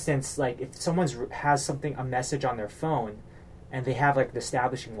 for instance, like if someone has a message on their phone, and they have like the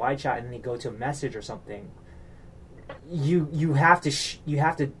establishing wide shot, and then they go to a message or something, you have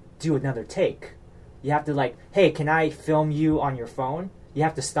to do another take. You have to like, hey, can I film you on your phone? You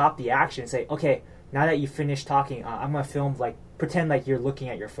have to stop the action and say, okay, now that you finished talking, I'm gonna film, like pretend like you're looking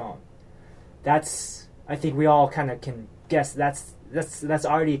at your phone. I think we all kind of can guess that's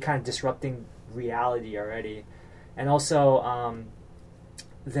already kind of disrupting reality already. And also,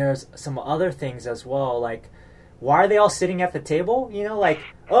 there's some other things as well, like why are they all sitting at the table? You know, like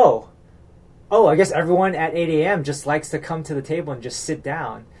oh, I guess everyone at 8 a.m. just likes to come to the table and just sit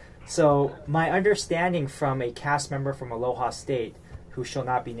down. So my understanding from a cast member from Aloha State, who shall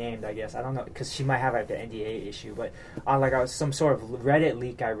not be named, I guess, I don't know, because she might have like the NDA issue, but on some sort of Reddit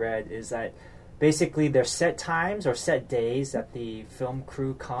leak I read is that basically there's set times or set days that the film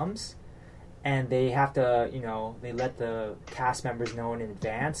crew comes, and they have to, they let the cast members know in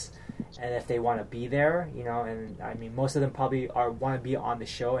advance, and if they want to be there, and I mean most of them probably want to be on the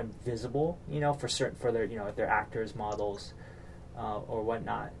show and visible, for their, if they're actors, models, or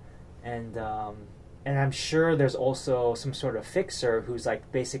whatnot, and I'm sure there's also some sort of fixer who's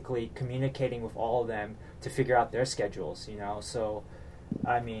like basically communicating with all of them to figure out their schedules, so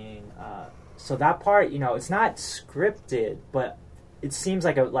I mean, so that part, it's not scripted, but it seems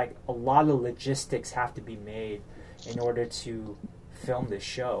like a lot of logistics have to be made in order to film this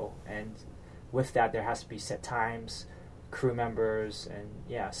show, and with that there has to be set times, crew members, and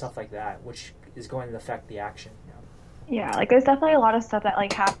stuff like that, which is going to affect the action. Yeah, like there's definitely a lot of stuff that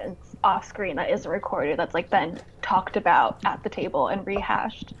like happens off screen that isn't recorded, that's like then talked about at the table and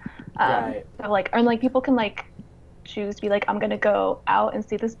rehashed. Right. So people can like choose to be like, I'm gonna go out and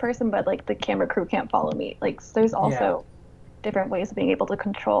see this person, but like the camera crew can't follow me. Like there's also different ways of being able to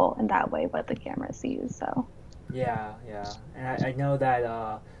control in that way what the camera sees. So yeah, and I know that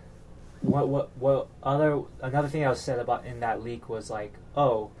another thing I was said about in that leak was like,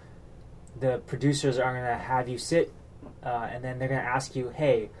 the producers are gonna have you sit, and then they're gonna ask you,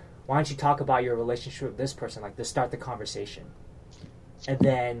 hey, why don't you talk about your relationship with this person, like to start the conversation, and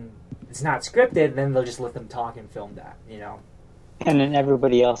then it's not scripted, then they'll just let them talk and film that, and then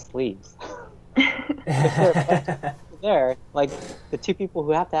everybody else leaves. There, like the two people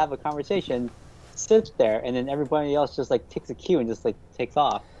who have to have a conversation sit there, and then everybody else just like takes a cue and just like takes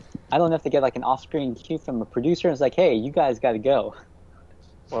off. I don't have to get like an off-screen cue from a producer and it's like, hey, you guys got to go.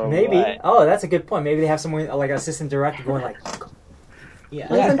 Or maybe. what? Oh, that's a good point. Maybe they have someone like an assistant director going like, yeah.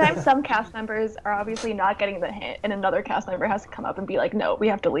 Well, sometimes some cast members are obviously not getting the hint, and another cast member has to come up and be like, no, we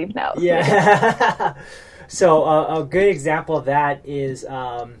have to leave now. Yeah. So a good example of that is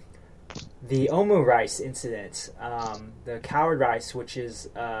the Omu Rice incident, the Coward Rice, which is,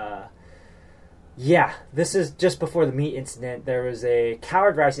 this is just before the meat incident. There was a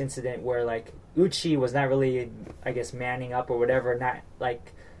Coward Rice incident where, like, Uchi was not really, I guess, manning up or whatever,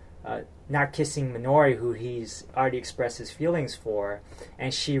 not kissing Minori, who he's already expressed his feelings for,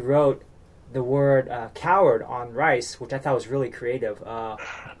 and she wrote the word coward on rice, which I thought was really creative.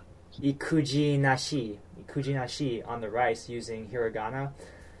 Ikuji nashi on the rice using hiragana.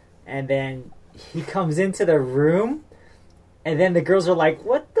 And then he comes into the room, and then the girls are like,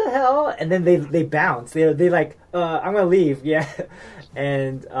 what the hell? And then they bounce. They like, I'm going to leave. Yeah.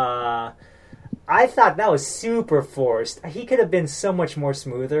 And I thought that was super forced. He could have been so much more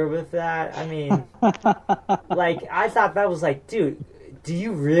smoother with that. I mean, like, I thought that was like, dude, do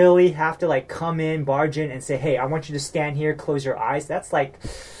you really have to like come in, barge in, and say, hey, I want you to stand here, close your eyes? That's like,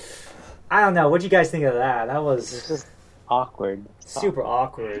 I don't know. What do you guys think of that? That was just awkward. Super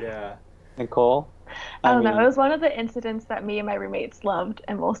awkward, yeah. Nicole? I don't know. It was one of the incidents that me and my roommates loved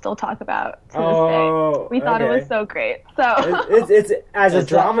and we'll still talk about to this day. We thought it was so great. So it's as a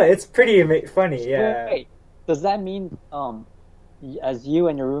drama, it's pretty funny. Yeah. Wait, does that mean, as you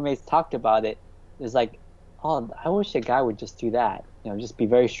and your roommates talked about it, it's like, oh, I wish a guy would just do that. Just be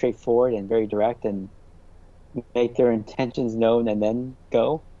very straightforward and very direct and make their intentions known and then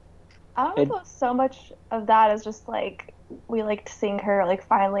go. I don't know if it was so much of that as just like we liked seeing her like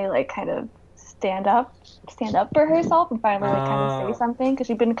finally like kind of stand up for herself and finally like kind of say something because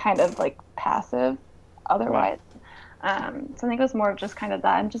she'd been kind of like passive otherwise. So I think it was more of just kind of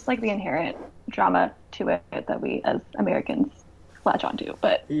that and just like the inherent drama to it that we as Americans latch onto.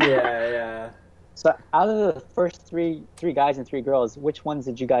 But yeah. So out of the first three guys and 3 girls, which ones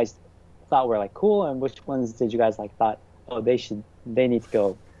did you guys thought were like cool, and which ones did you guys like thought, oh, they need to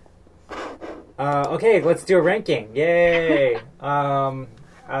go? Okay, let's do a ranking. Yay!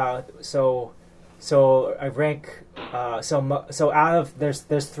 So I rank. So out of there's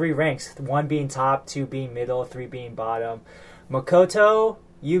 3 ranks. 1 being top, 2 being middle, 3 being bottom. Makoto,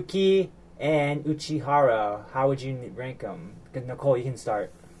 Yuki, and Uchihara. How would you rank them? Nicole, you can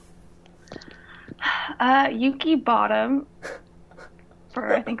start. Yuki bottom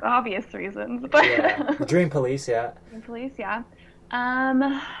for I think obvious reasons. But yeah. Dream Police, yeah. Dream Police, yeah.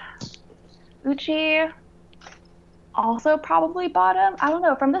 Uchi also probably bottom. I don't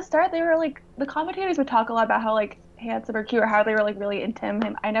know. From the start, they were like the commentators would talk a lot about how like handsome or cute or how they were like really into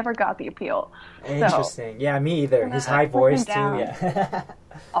him. I never got the appeal. Interesting. Yeah, me either. His high voice too. Yeah.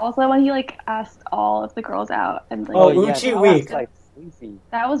 Also, when he like asked all of the girls out and like Uchi week.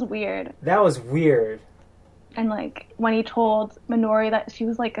 That was weird. And like when he told Minori that she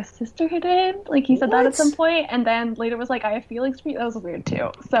was like a sister hidden, like he said that at some point, and then later was like I have feelings for you. That was weird too.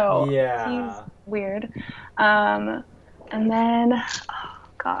 So yeah, he's weird. And then oh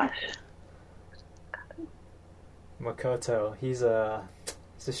gosh, Makoto, he's a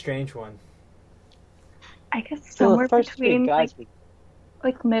strange one. I guess somewhere between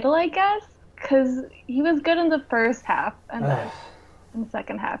like middle, I guess, because he was good in the first half, and then in the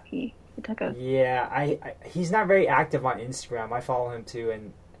second half he took a... Yeah, he's not very active on Instagram. I follow him too,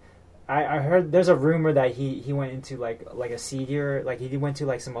 and I heard there's a rumor that he went into like a seedier, like he went to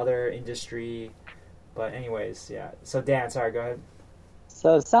like some other industry. But anyways, yeah. So Dan, sorry, go ahead.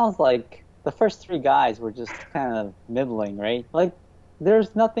 So it sounds like the first 3 guys were just kind of middling, right? Like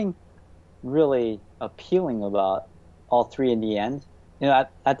there's nothing really appealing about all 3 in the end.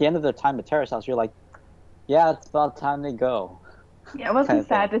 At the end of their time at Terrace House, you're like, yeah, it's about time they go. Yeah, it wasn't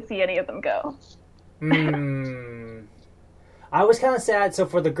sad to see any of them go. I was kind of sad. So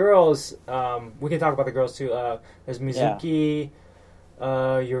for the girls, we can talk about the girls too. There's Mizuki,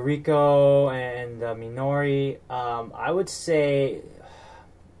 Yuriko, and Minori. I would say,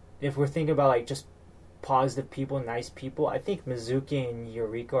 if we're thinking about like just positive people, nice people, I think Mizuki and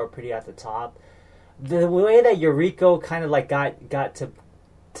Yuriko are pretty at the top. The way that Yuriko kind of like got to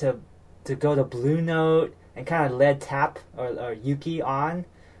go to Blue Note and kind of led Tap or Yuki on.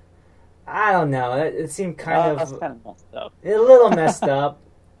 I don't know. It seemed kind of messed up. A little messed up.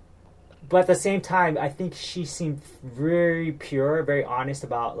 But at the same time, I think she seemed very pure, very honest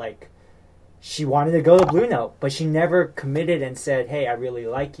about like she wanted to go to Blue Note, but she never committed and said, "Hey, I really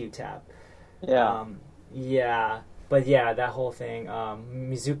like you, Tap." Yeah. But yeah, that whole thing.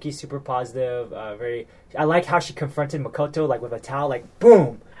 Mizuki super positive. Very. I like how she confronted Makoto like with a towel, like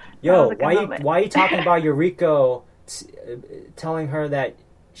boom. Yo, why are you talking about Yuriko telling her that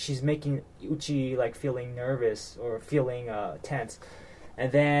she's making Uchi like feeling nervous or feeling tense?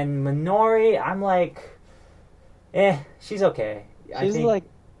 And then Minori, I'm like, she's okay. She's like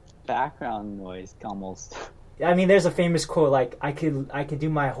background noise almost. I mean, there's a famous quote like, I could do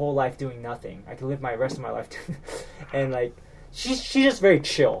my whole life doing nothing. I could live my rest of my life doing, and like she's just very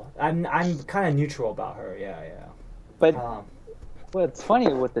chill. I'm kind of neutral about her. Yeah. But what's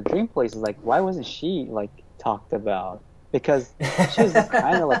funny with the Dream Place is like, why wasn't she like talked about? Because she was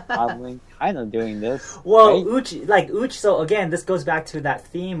kind of like modeling, kind of doing this. Well, right? Uchi. So again, this goes back to that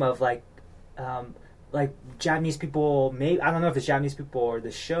theme of like Japanese people. Maybe I don't know if it's Japanese people or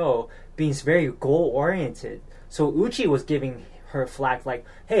the show being very goal oriented. So Uchi was giving her flack like,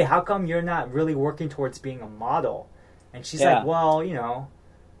 "Hey, how come you're not really working towards being a model?" And she's like, "Well,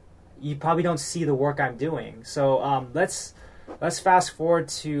 you probably don't see the work I'm doing." So let's fast forward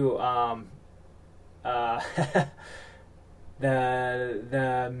to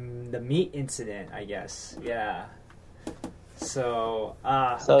the meat incident, I guess. Yeah. So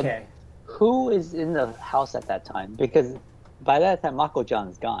okay. Who is in the house at that time? Because by that time,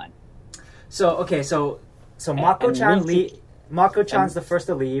 Mako-chan's gone. So Mako-chan Mako-chan's the first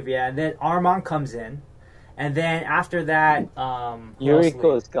to leave, yeah, and then Armand comes in, And then after that,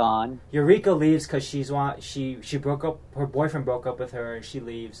 Yuriko is gone. Yuriko leaves because she broke up. Her boyfriend broke up with her, and she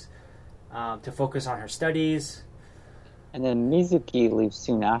leaves to focus on her studies. And then Mizuki leaves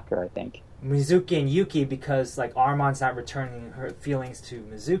soon after, I think. Mizuki and Yuki, because like Armon's not returning her feelings to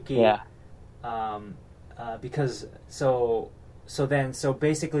Mizuki. Yeah. Because so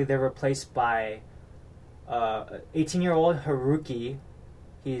basically they're replaced by 18-year-old Haruki.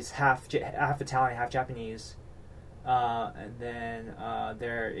 He's half Italian, half Japanese. And then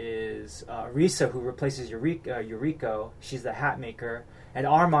there is Risa, who replaces Yuriko. She's the hat maker. And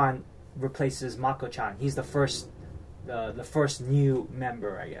Armon replaces Mako-chan. He's the first new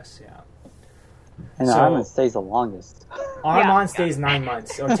member, I guess. Yeah. And Armon stays the longest. Armon stays 9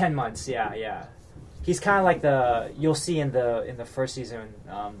 months or 10 months. Yeah. He's kind of like you'll see in the first season.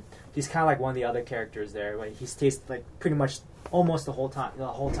 He's kind of like one of the other characters there. Like he stays like pretty much almost the whole time.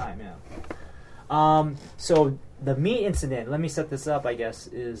 Yeah. So the meat incident. Let me set this up. I guess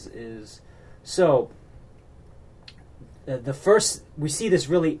is so. The first we see this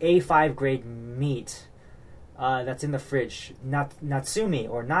really A5 grade meat. That's in the fridge. Natsumi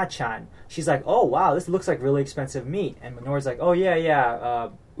or Na-chan. She's like, oh wow, this looks like really expensive meat. And Minori's like, oh yeah.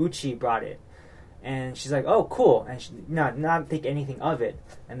 Uchi brought it. And she's like, oh cool. And she not think anything of it.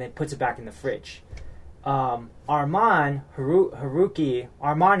 And then puts it back in the fridge. Armon Haruki.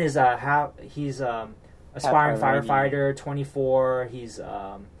 Armon is he's aspiring firefighter, 24. He's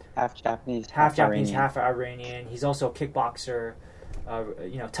half Japanese, half Iranian. He's also a kickboxer.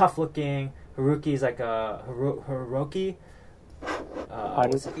 Tough looking. Haruki is like a Haruki.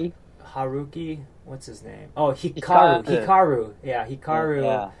 Haruki. What's his name? Oh, Hikaru. Yeah, Hikaru.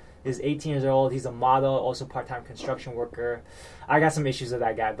 Yeah. Is 18 years old. He's a model, also part-time construction worker. I got some issues with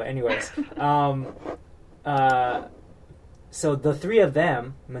that guy, but anyways. So the three of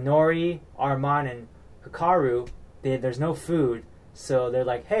them, Minori, Armon, and Hikaru, there's no food. So they're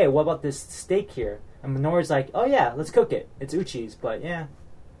like, hey, what about this steak here? And Minori's like, oh yeah, let's cook it. It's Uchi's, but yeah,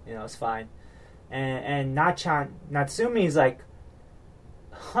 it's fine. And Natsumi's like,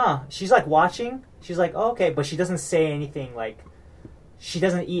 huh. She's like watching. She's like, oh, okay, but she doesn't say anything like, she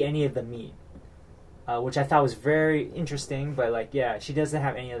doesn't eat any of the meat, which I thought was very interesting. But like, yeah, she doesn't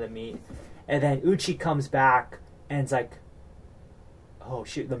have any of the meat. And then Uchi comes back and it's like, oh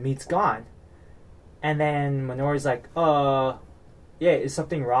shoot, the meat's gone. And then Minori's like, yeah, is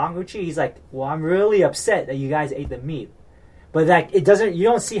something wrong, Uchi? He's like, well, I'm really upset that you guys ate the meat. But like, you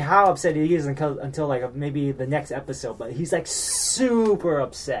don't see how upset he is until like maybe the next episode. But he's like super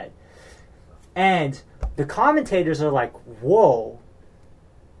upset. And the commentators are like, whoa.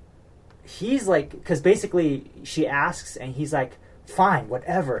 He's like, because basically she asks and he's like, fine,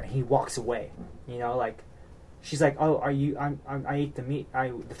 whatever. And he walks away. Like, she's like, oh, I ate the meat.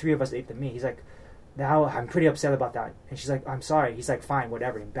 The three of us ate the meat. He's like, now I'm pretty upset about that. And she's like, I'm sorry. He's like, fine,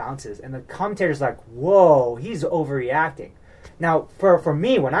 whatever. He bounces. And the commentator's like, whoa, he's overreacting. Now, for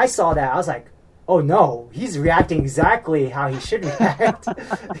me, when I saw that, I was like, oh no, he's reacting exactly how he should react.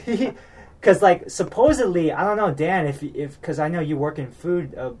 Because like, supposedly, I don't know, Dan, if because I know you work in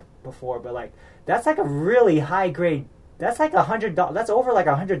food before, but like, that's like a really high grade. That's like $100. That's over like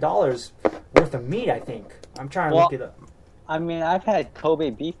 $100 worth of meat, I think. I'm trying to look it up. I mean, I've had Kobe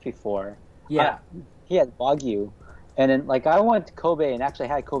beef before. Yeah. He had Wagyu. And then, like, I went to Kobe and actually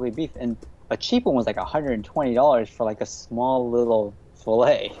had Kobe beef, and a cheap one was like $120 for like a small little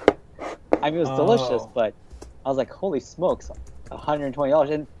fillet. I mean, it was delicious, but I was like, holy smokes,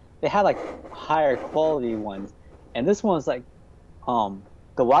 $120. And they had like higher quality ones. And this one was like,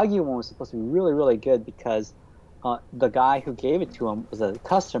 the Wagyu one was supposed to be really, really good because the guy who gave it to him was a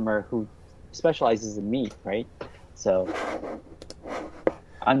customer who specializes in meat, right? So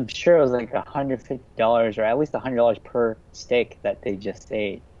I'm sure it was like $150 or at least $100 per steak that they just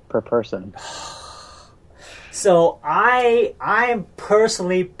ate per person. So I'm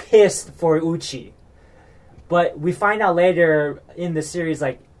personally pissed for Uchi, but we find out later in the series,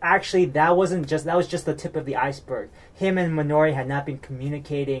 like, actually that was just the tip of the iceberg. Him and Minori had not been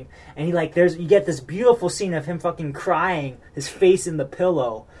communicating, and he like you get this beautiful scene of him fucking crying, his face in the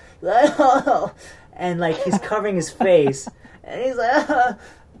pillow, and like he's covering his face, and he's like.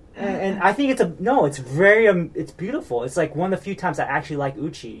 And I think it's beautiful. It's like one of the few times I actually like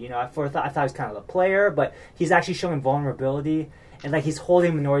Uchi. I thought he was kind of a player, but he's actually showing vulnerability, and like he's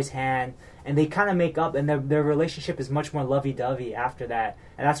holding Minori's hand, and they kind of make up, and their relationship is much more lovey-dovey after that,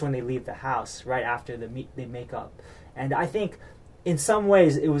 and that's when they leave the house right after they make up. And I think in some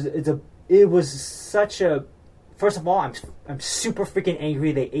ways it was such a. First of all, I'm super freaking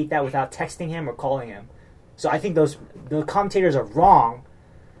angry they ate that without texting him or calling him. So I think the commentators are wrong.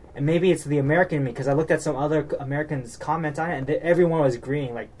 And maybe it's the American in me, because I looked at some other Americans' comments on it, and everyone was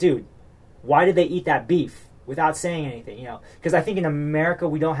agreeing, like, dude, why did they eat that beef without saying anything, you know? Because I think in America,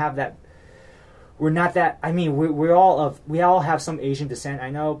 we don't have that, we're not that, I mean, we all have some Asian descent, I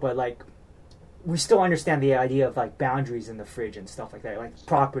know, but, like, we still understand the idea of, like, boundaries in the fridge and stuff like that, like,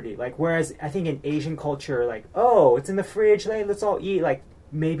 property. Like, whereas I think in Asian culture, like, oh, it's in the fridge, like, let's all eat. Like,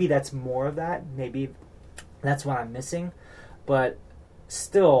 maybe that's more of that. Maybe that's what I'm missing. But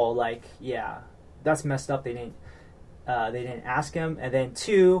still, like, yeah, that's messed up. They didn't ask him. And then,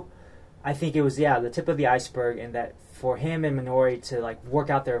 two, I think it was, the tip of the iceberg, and that for him and Minori to, like,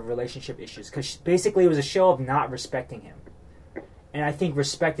 work out their relationship issues. Because basically it was a show of not respecting him. And I think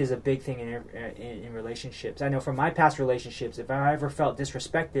respect is a big thing in relationships. I know from my past relationships, if I ever felt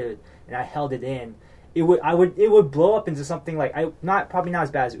disrespected and I held it in, it would blow up into something like, probably not as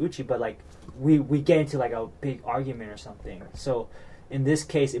bad as Uchi, but like we get into like a big argument or something. So in this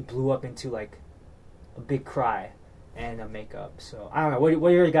case, it blew up into like a big cry and a makeup. So I don't know.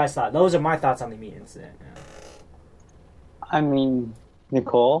 What are your guys' thoughts? Those are my thoughts on the meat incident. Yeah. I mean,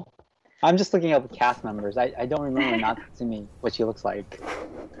 Nicole, I'm just looking up the cast members. I don't remember Natsumi, what she looks like.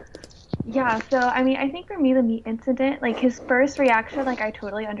 Yeah, so, I mean, I think for me, the meat incident, like, his first reaction, like, I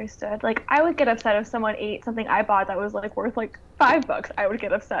totally understood. Like, I would get upset if someone ate something I bought that was, like, worth, like, $5. I would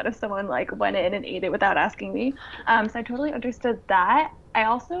get upset if someone, like, went in and ate it without asking me. So I totally understood that. I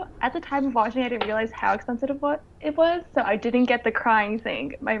also, at the time of watching, I didn't realize how expensive it was, so I didn't get the crying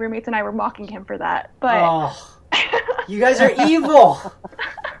thing. My roommates and I were mocking him for that, but... Oh, you guys are evil!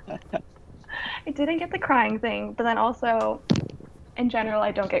 I didn't get the crying thing, but then also, in general,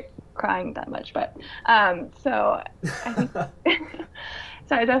 I don't get crying that much. But so I think so.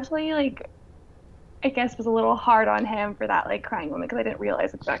 I definitely like, I guess, was a little hard on him for that like crying moment because I didn't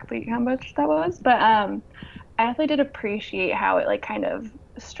realize exactly how much that was. But I definitely did appreciate how it like kind of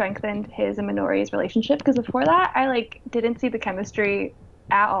strengthened his and Minori's relationship because before that, I like didn't see the chemistry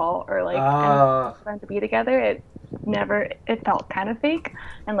at all or like for them to be together. It felt kind of fake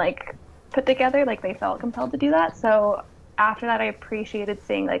and like put together, like they felt compelled to do that. So after that, I appreciated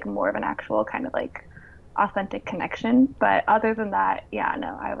seeing like more of an actual kind of like authentic connection. But other than that, yeah,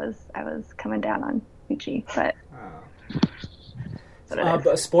 no, I was coming down on Uchi. But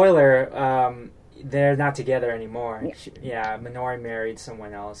but spoiler, they're not together anymore. Yeah, Minori married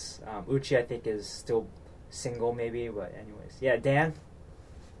someone else. Uchi, I think, is still single, maybe. But anyways, yeah, Dan.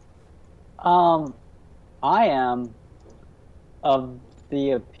 I am of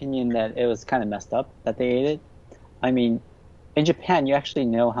the opinion that it was kind of messed up that they ate it. I mean, in Japan, you actually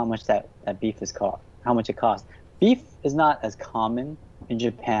know how much that beef is cost, how much it costs. Beef is not as common in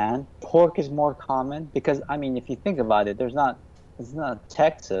Japan. Pork is more common because, I mean, if you think about it, it's not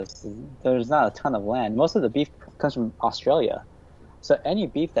Texas. There's not a ton of land. Most of the beef comes from Australia. So any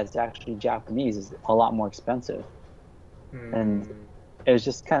beef that's actually Japanese is a lot more expensive. And it was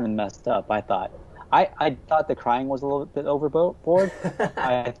just kind of messed up, I thought. I thought the crying was a little bit overboard.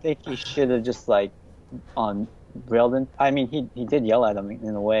 I think he should have just like railed in. I mean, he did yell at him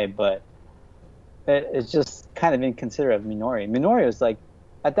in a way, but it's just kind of inconsiderate of Minori. Minori was like,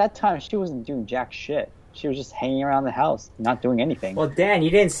 at that time, she wasn't doing jack shit. She was just hanging around the house, not doing anything. Well, Dan, you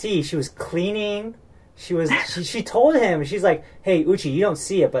didn't see. She was cleaning. She told him. She's like, "Hey, Uchi, you don't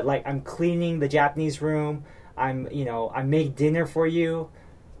see it, but like I'm cleaning the Japanese room. I make dinner for you."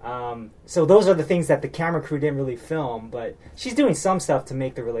 So those are the things that the camera crew didn't really film, but she's doing some stuff to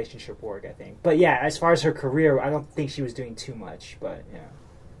make the relationship work, I think. But yeah, as far as her career, I don't think she was doing too much, but yeah.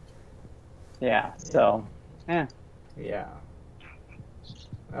 Yeah, so, yeah. Yeah.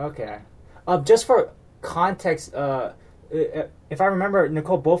 Okay. Just for context, if I remember,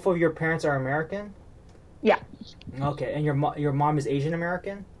 Nicole, both of your parents are American? Yeah. Okay, and your mom is Asian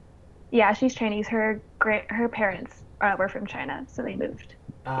American? Yeah, she's Chinese. Her parents were from China, so they moved.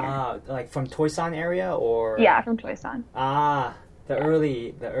 Like from Toisan area or? Yeah, from Toisan. The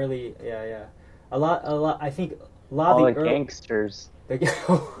early, yeah. A lot. I think a lot all of the gangsters. The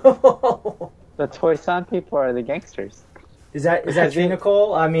Toisan people are the gangsters. Is that true,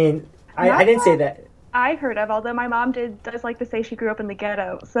 Nicole? I mean, I didn't say that. I've heard of, although my mom does like to say she grew up in the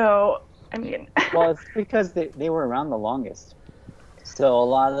ghetto. So I mean. Well, it's because they were around the longest. So a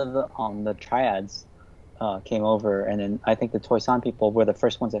lot of the triads came over, and then I think the Toisan people were the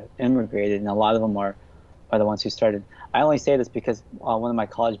first ones that immigrated, and a lot of them are the ones who started. I only say this because one of my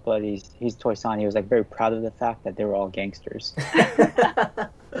college buddies, he's Toisan. He was like very proud of the fact that they were all gangsters. It's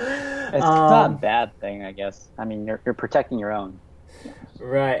not a bad thing, I guess. I mean, you're protecting your own.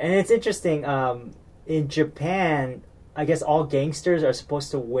 Right, and it's interesting. In Japan, I guess all gangsters are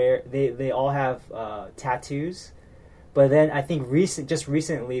supposed to wear. They all have tattoos, But then I think just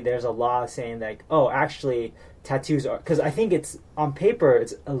recently, there's a law saying like, oh, actually, tattoos are, because I think it's on paper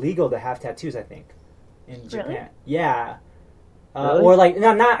it's illegal to have tattoos. I think in Japan, Really? yeah, Really? or like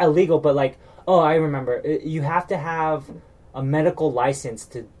no, not illegal, but like, oh, I remember, you have to have a medical license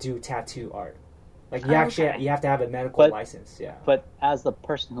to do tattoo art. Like you Okay. you have to have a medical But- license. Yeah. But as the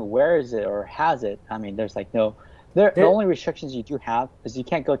person who wears it or has it, I mean, there's like no. The There- only restrictions you do have is you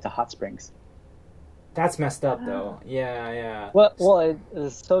can't go to hot springs. That's messed up, though. Yeah, yeah. Well, it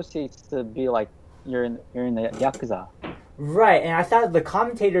associates to be like you're in the yakuza. Right, and I thought the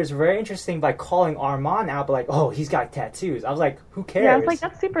commentators were very interesting by calling Armand out, but like, oh, he's got tattoos. I was like, who cares? Yeah, I was like,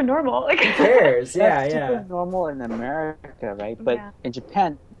 that's super normal. Like, Who cares? Yeah, That's yeah. super normal in America, right? But Yeah. in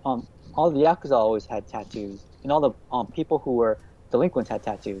Japan, all the yakuza always had tattoos, and all the people who were delinquents had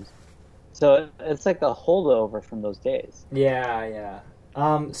tattoos. So it's like a holdover from those days. Yeah, yeah.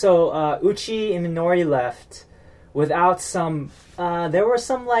 So Uchi and Minori left without some. There was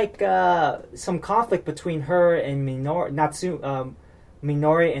some some conflict between her and Minori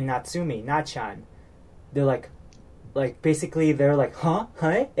and Natsumi, Nachan. They're like basically they're like, huh,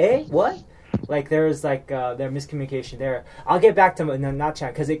 what? Like there's their miscommunication there. I'll get back to Nachan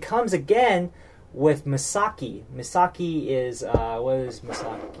because it comes again with Misaki. Misaki is what is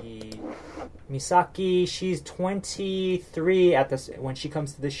Misaki? Misaki, she's 23 when she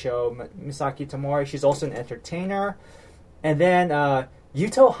comes to the show. Misaki Tamori, she's also an entertainer. And then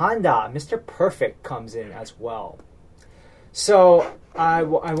Yuto Handa, Mr. Perfect, comes in as well. So I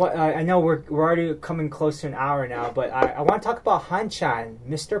know we're already coming close to an hour now, but I want to talk about Han-chan,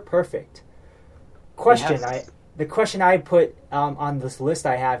 Mr. Perfect. Question, Yes. the question I put on this list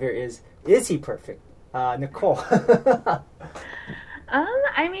I have here is he perfect? Nicole.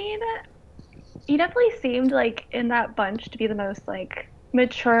 I mean, he definitely seemed like in that bunch to be the most like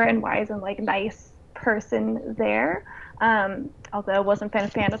mature and wise and like nice person there. Although I wasn't a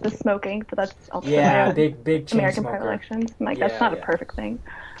fan of the smoking, but that's also Yeah, my own big chain American smoker. predilections. I'm like, Yeah, that's not yeah. a perfect thing.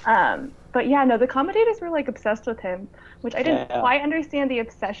 But yeah, no, the commentators were like obsessed with him, which I didn't Yeah. quite understand the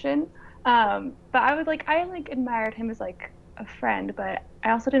obsession. But I admired him as like a friend, but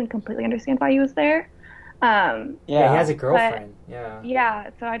I also didn't completely understand why he was there. Yeah, he has a girlfriend. Yeah. Yeah,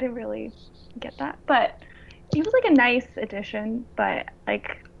 so I didn't really get that. But he was like a nice addition, but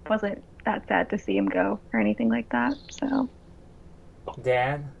like wasn't that sad to see him go or anything like that. So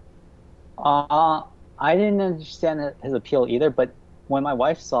Dan? I didn't understand his appeal either, but when my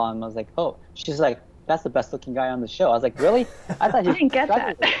wife saw him, I was like, oh, she's like, that's the best looking guy on the show. I was like, really? I thought I didn't get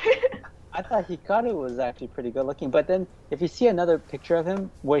Hikaru- that. I thought Hikaru was actually pretty good looking, but then if you see another picture of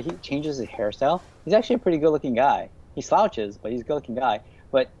him where he changes his hairstyle, he's actually a pretty good looking guy. He slouches, but he's a good looking guy.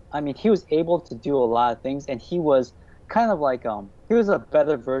 But I mean, he was able to do a lot of things, and he was kind of like he was a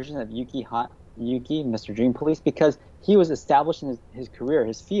better version of Yuki, Mr. Dream Police, because he was establishing his career,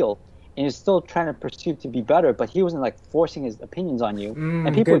 his field, and he was still trying to pursue to be better, but he wasn't like forcing his opinions on you.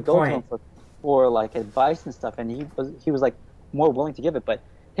 And people would good go to point. him for like advice and stuff, and he was like more willing to give it. But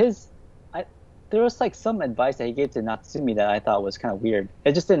there was like some advice that he gave to Natsumi that I thought was kind of weird.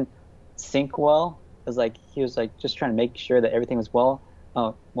 It just didn't sync well. It was like he was like just trying to make sure that everything was well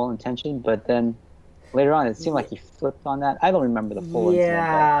intentioned, but then later on it seemed like he flipped on that. I don't remember the full incident.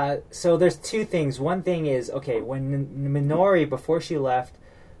 Yeah, so there's two things. One thing is, okay, when Minori, before she left,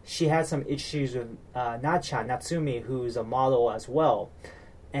 she had some issues with Natsumi, who's a model as well.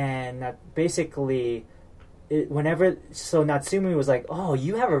 And that basically, Natsumi was like, oh,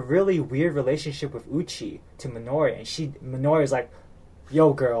 you have a really weird relationship with Uchi to Minori. And Minori was like,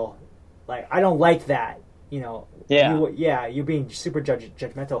 yo, girl, like, I don't like that. You're being super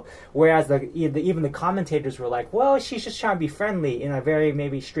judgmental. Whereas even the commentators were like, well, she's just trying to be friendly in a very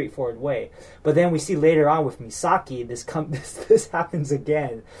maybe straightforward way. But then we see later on with Misaki, this happens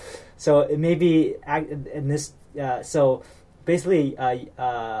again. So it may be in this. So basically,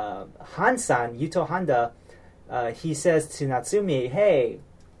 Han-san, Yuto Handa, he says to Natsumi, hey,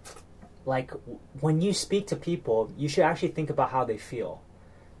 like when you speak to people, you should actually think about how they feel.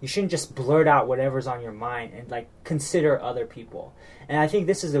 You shouldn't just blurt out whatever's on your mind and like consider other people. And I think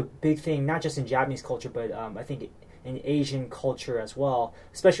this is a big thing, not just in Japanese culture, but I think in Asian culture as well.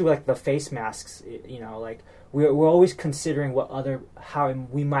 Especially with like the face masks, like we're always considering how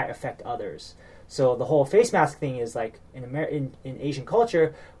we might affect others. So the whole face mask thing is like in Asian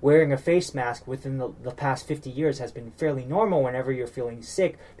culture, wearing a face mask within the past 50 years has been fairly normal whenever you're feeling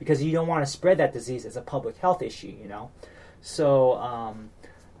sick because you don't want to spread that disease as a public health issue, So.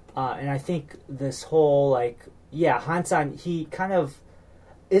 And I think this whole, Han-san, he kind of...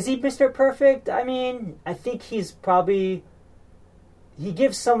 Is he Mr. Perfect? I mean, I think he's probably he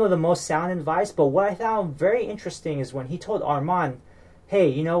gives some of the most sound advice. But what I found very interesting is when he told Armand, "Hey,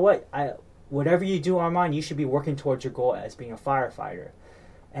 you know what? Whatever you do, Armand, you should be working towards your goal as being a firefighter."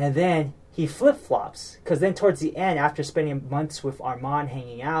 And then he flip-flops, because then towards the end, after spending months with Armand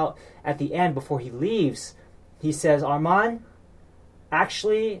hanging out, at the end, before he leaves, he says, "Armand,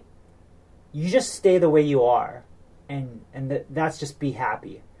 actually, you just stay the way you are, and that's just be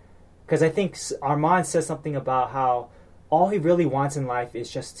happy." Because I think Armand says something about how all he really wants in life is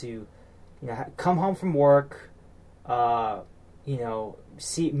just to, come home from work,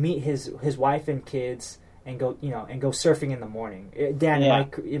 meet his wife and kids, and go surfing in the morning. Dan,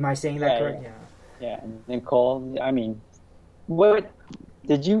 am I saying that correct? Yeah. And Nicole, I mean, what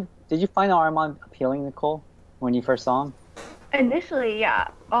did you find Armand appealing, Nicole, when you first saw him? Initially, yeah.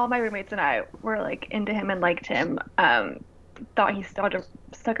 All my roommates and I were like into him and liked him. Thought he stuck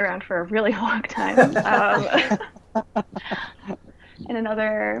around for a really long time. And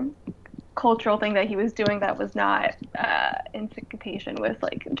another cultural thing that he was doing that was not in syncopation with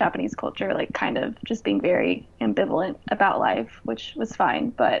like Japanese culture, like kind of just being very ambivalent about life, which was fine,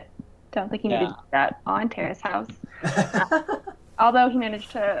 but don't think he needed to do that on Terrace House. Although he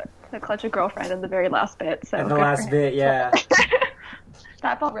managed to clutch a girlfriend in the very last bit. So in the last bit, yeah.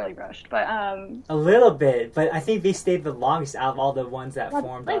 That felt really rushed, but a little bit. But I think they stayed the longest out of all the ones that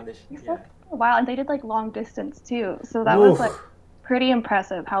formed on this. For a while, and they did like long distance too, so that was like pretty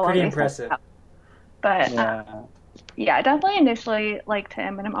impressive. How long? Pretty impressive. But I definitely initially liked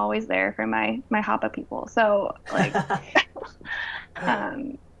him, and I'm always there for my Hapa people. So like, I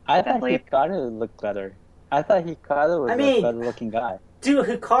thought Hikaru looked better. I thought Hikaru was a better looking guy. Dude,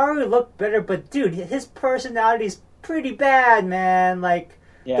 Hikaru looked better, but dude, his personality's pretty bad, man. Like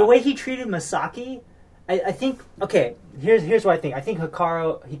the way he treated Misaki, I think. Okay, here's what I think. I think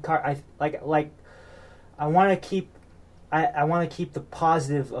Hikaru, I want to keep the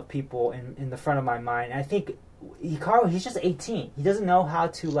positive of people in the front of my mind. And I think Hikaru, he's just 18. He doesn't know how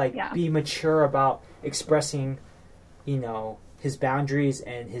to be mature about expressing, his boundaries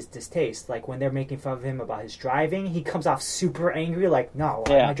and his distaste. Like when they're making fun of him about his driving, he comes off super angry. Like, no,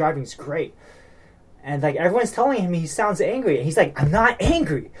 my driving's great. And like everyone's telling him he sounds angry, and he's like, "I'm not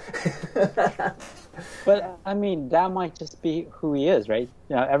angry." But I mean, that might just be who he is, right?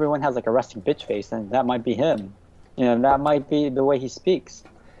 Everyone has like a resting bitch face, and that might be him. That might be the way he speaks.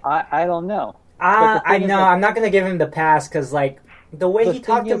 I don't know. I know. I'm not gonna give him the pass because like the way he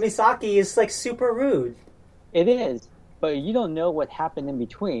talked to Misaki is like super rude. It is, but you don't know what happened in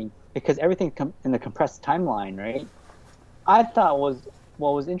between because everything in the compressed timeline, right? I thought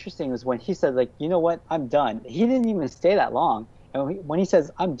what was interesting was when he said, like, you know what, I'm done. He didn't even stay that long. And when he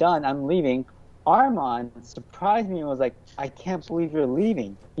says, I'm done, I'm leaving, Armand surprised me and was like, I can't believe you're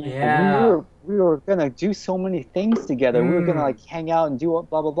leaving. Yeah. We were going to do so many things together. We were going to, like, hang out and do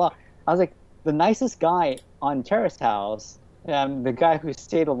blah, blah, blah. I was like, the nicest guy on Terrace House, the guy who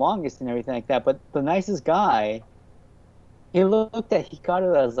stayed the longest and everything like that, but the nicest guy, he looked at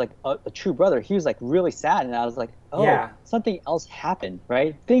Hikaru as like a true brother. He was like really sad, and I was like, something else happened,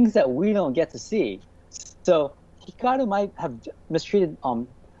 right? Things that we don't get to see. So Hikaru might have mistreated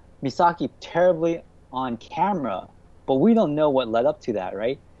Misaki terribly on camera, but we don't know what led up to that,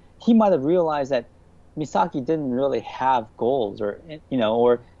 right? He might have realized that Misaki didn't really have goals, or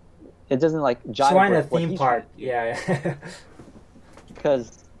or it doesn't like jive with what he's park. Yeah.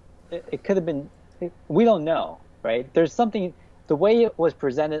 Because it could have been. We don't know. Right? There's something, the way it was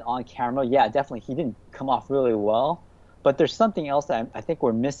presented on camera, definitely he didn't come off really well, but there's something else that I think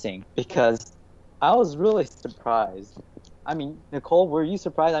we're missing because I was really surprised. I mean, Nicole, were you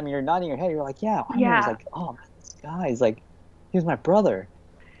surprised? I mean, you're nodding your head, you're like, I was like, oh, this guy's like, he was my brother.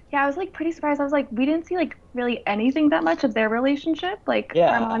 Yeah, I was like pretty surprised. I was like, we didn't see like really anything that much of their relationship, like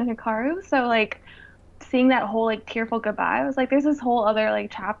Armand and Hikaru, so like, seeing that whole like tearful goodbye, I was like, there's this whole other like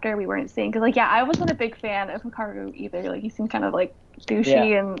chapter we weren't seeing because like I wasn't a big fan of Hikaru either. Like he seemed kind of like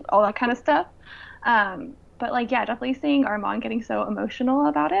douchey and all that kind of stuff. But like definitely seeing Armand getting so emotional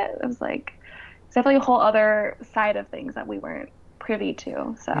about it, it was like it's definitely a whole other side of things that we weren't privy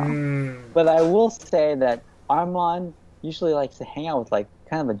to. So, but I will say that Armand usually likes to hang out with like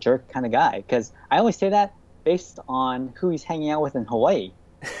kind of a jerk kind of guy because I only say that based on who he's hanging out with in Hawaii.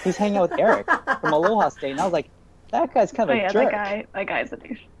 He's hanging out with Eric from Aloha State, and I was like, that guy's kind of a jerk. That guy's a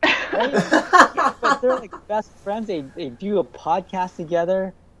douche. Right? But they're like best friends. They do a podcast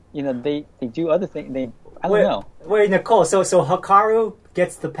together. They do other things. I don't know. Wait, Nicole. So Hikaru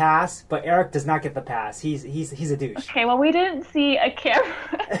gets the pass, but Eric does not get the pass. He's a douche. Okay, well we didn't see a camera.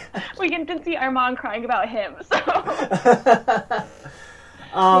 We didn't see Armand crying about him. So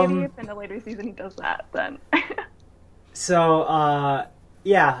maybe if in a later season he does that, then. So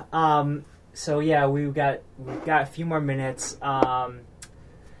yeah. So yeah, we've got a few more minutes. So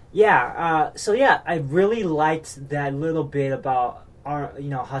yeah, I really liked that little bit about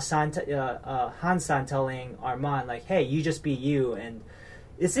Hansan telling Arman like, "Hey, you just be you," and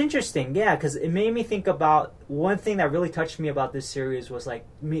it's interesting, yeah, because it made me think about one thing that really touched me about this series was like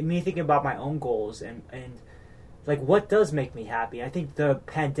me thinking about my own goals and like what does make me happy. I think the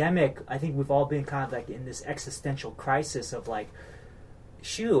pandemic, I think we've all been kind of like in this existential crisis of like,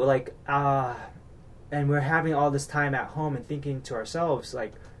 shoot, like and we're having all this time at home and thinking to ourselves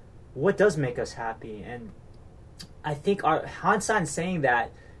like, what does make us happy? And I think our Hansan saying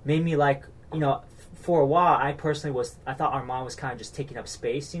that made me like, for a while I thought Arman was kind of just taking up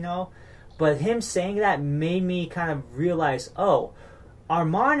space, but him saying that made me kind of realize, oh,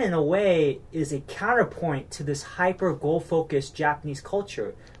 Arman in a way is a counterpoint to this hyper goal focused Japanese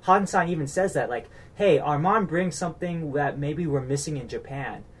culture. Hansan even says that, like, hey, Arman brings something that maybe we're missing in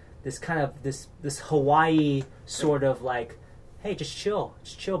Japan. This kind of this Hawaii sort of like, hey, just chill,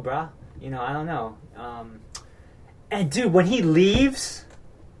 bruh. I don't know. And dude, when he leaves,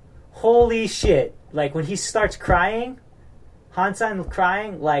 holy shit! Like when he starts crying, Hansan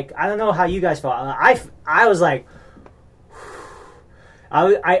crying. Like I don't know how you guys felt. I was like,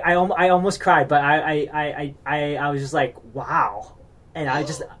 I almost cried, but I was just like, wow. And I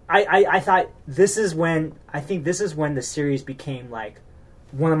thought this is when the series became like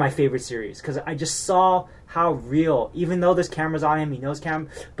one of my favorite series, because I just saw how real, even though there's cameras on him, he knows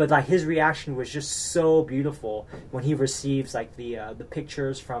but like his reaction was just so beautiful when he receives like the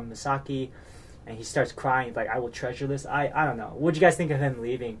pictures from Misaki, and he starts crying like, I will treasure this. I don't know. What'd you guys think of him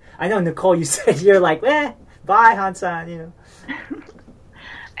leaving? I know, Nicole, you said you're like, bye, Hansan,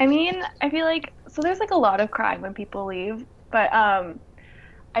 I mean, I feel like, so there's like a lot of crying when people leave, but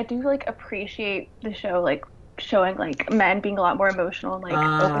I do like appreciate the show like showing like men being a lot more emotional and like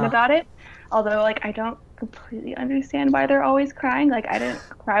open about it. Although like I don't completely understand why they're always crying. Like I didn't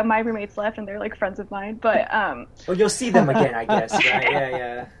cry when my roommates left and they're like friends of mine, but well, you'll see them again, I guess. Right?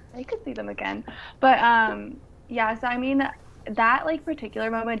 Yeah. I could see them again. But yeah, so I mean that like particular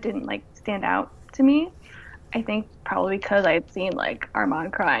moment didn't like stand out to me. I think probably because I had seen like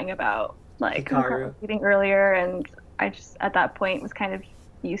Arman crying about like Hikaru leaving earlier, and I just at that point was kind of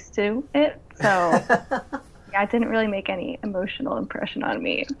used to it. So yeah, it didn't really make any emotional impression on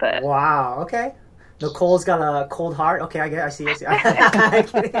me. But wow, okay. Nicole's got a cold heart. Okay, I see.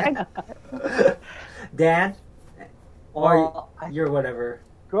 Dan, or you're whatever.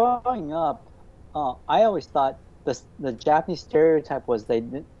 Growing up, I always thought the Japanese stereotype was they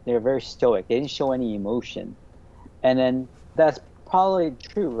were very stoic. They didn't show any emotion, and then that's probably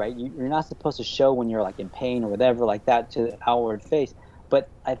true, right? You're not supposed to show when you're like in pain or whatever like that to the outward face. But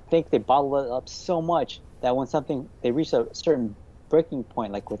I think they bottle it up so much that when they reach a certain breaking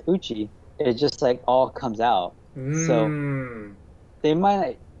point, like with Uchi, it just like all comes out. So they might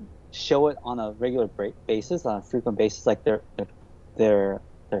not show it on a regular basis, on a frequent basis, like their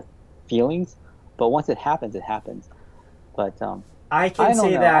feelings. But once it happens, it happens. But I can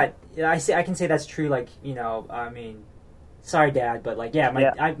say that. Yeah, I can say that's true. Like I mean, sorry, Dad, but like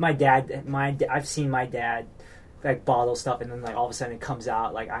my dad, I've seen my dad like bottle stuff, and then like all of a sudden it comes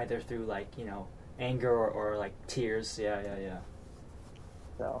out like either through like anger or like tears. Yeah.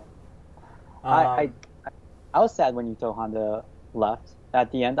 So I was sad when Yuto Honda left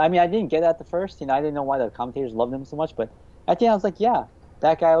at the end. I mean, I didn't get it at the first. I didn't know why the commentators loved him so much, but at the end I was like, yeah,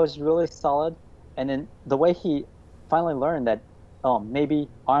 that guy was really solid. And then the way he finally learned that maybe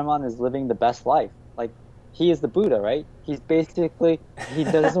Arman is living the best life. Like he is the Buddha, right? He's basically, he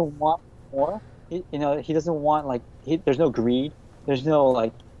doesn't want more. He doesn't want there's no greed, there's no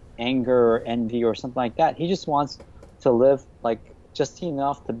like anger or envy or something like that. He just wants to live like just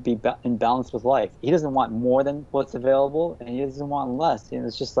enough to be in balance with life. He doesn't want more than what's available, and he doesn't want less.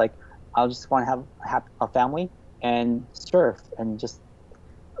 It's just like, I just want to have a family and surf and just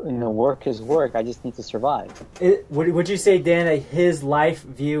work his work. I just need to survive. Would you say, Dan, that his life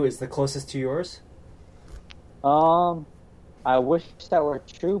view is the closest to yours? I wish that were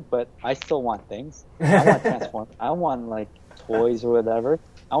true, but I still want things. I want transform. I want like toys or whatever.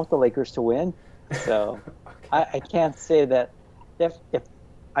 I want the Lakers to win. So okay. I can't say that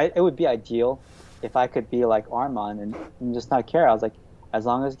it would be ideal if I could be like Arman and just not care. I was like, as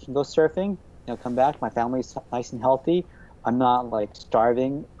long as I can go surfing, come back, my family's nice and healthy, I'm not like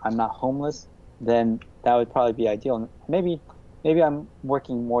starving, I'm not homeless, then that would probably be ideal. And maybe I'm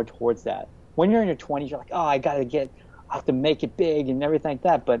working more towards that. When you're in your 20s, you're like, oh, I have to make it big and everything like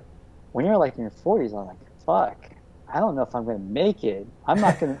that. But when you're like in your 40s, I'm like, fuck, I don't know if I'm going to make it. I don't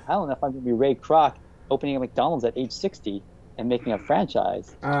know if I'm going to be Ray Kroc opening a McDonald's at age 60 and making a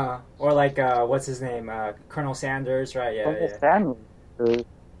franchise. Or like what's his name? Colonel Sanders, right? Yeah, Colonel yeah. Sanders, or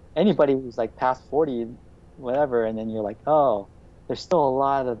anybody who's like past 40, whatever, and then you're like, oh, there's still a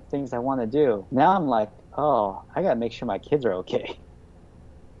lot of things I want to do. Now I'm like, oh, I gotta make sure my kids are okay.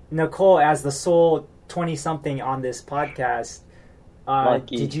 Nicole, as the sole 20-something on this podcast,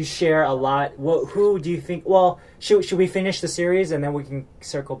 did you share a lot? Who do you think? Well, should we finish the series and then we can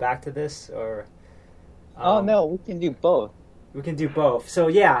circle back to this, or? Oh no, we can do both. We can do both. So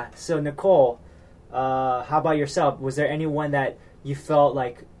yeah. So Nicole, how about yourself? Was there anyone that you felt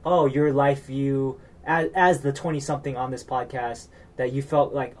like, oh, your life view as the 20-something on this podcast, that you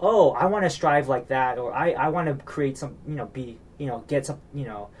felt like, oh, I want to strive like that, or I want to create some, get some,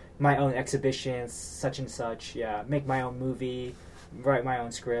 my own exhibitions, such and such, yeah, make my own movie, write my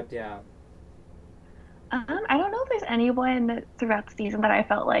own script, yeah. I don't know if there's anyone throughout the season that I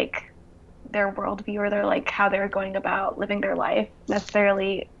felt like their worldview or their like how they were going about living their life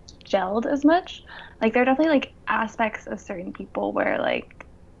necessarily gelled as much. Like there are definitely like aspects of certain people where like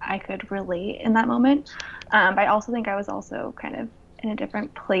I could relate in that moment. But I also think I was also kind of in a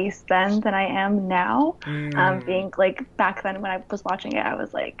different place then than I am now. Being like back then when I was watching it, I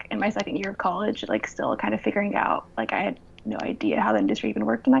was like in my second year of college, like still kind of figuring out, like I had no idea how the industry even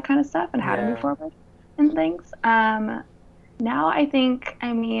worked and that kind of stuff and how to move forward and things. Now I think,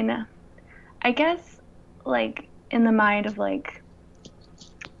 I guess like in the mind of like,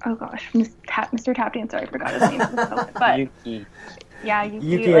 oh gosh, Mr. Tap Dancer, I forgot his name at this moment, but Yuki. Yeah,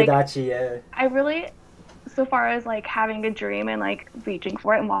 Yuki like, Adachi, yeah. I really, so far as like having a dream and like reaching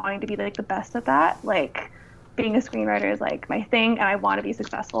for it and wanting to be like the best at that, like being a screenwriter is like my thing, and I want to be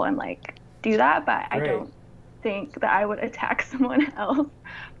successful and like do that, but I don't think that I would attack someone else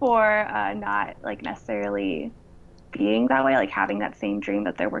for not like necessarily being that way, like having that same dream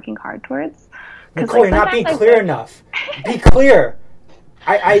that they're working hard towards. Nicole, you're not being clear enough. Be clear.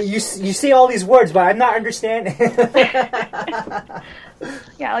 You say all these words, but I'm not understanding.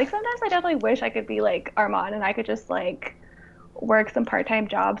 Yeah, like sometimes I definitely wish I could be like Armand and I could just like work some part-time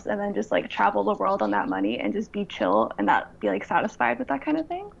jobs and then just like travel the world on that money and just be chill and not be like satisfied with that kind of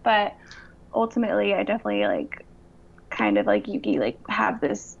thing. But ultimately, I definitely like kind of like Yuki, like have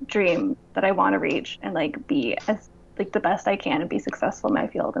this dream that I want to reach and like be as like the best I can and be successful in my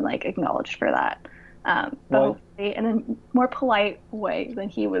field and like acknowledged for that. But hopefully in a more polite way than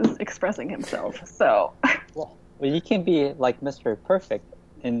he was expressing himself. So, well, you can be like Mr. Perfect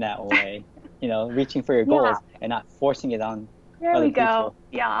in that way, reaching for your goals and not forcing it on. There we go. People.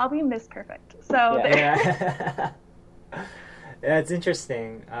 Yeah, I'll be Miss Perfect. So yeah. That's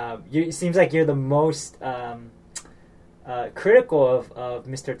interesting. It seems like you're the most critical of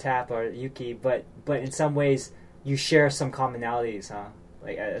Mr. Tap or Yuki, but in some ways you share some commonalities, huh?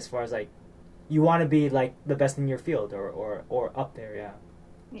 Like as far as like you want to be like the best in your field or up there, yeah.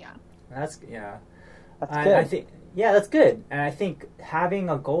 Yeah. That's good. I think that's good. And I think having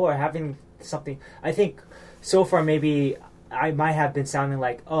a goal or having something, I think so far maybe I might have been sounding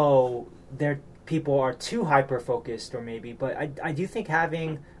like, oh, people are too hyper focused, or maybe, but I do think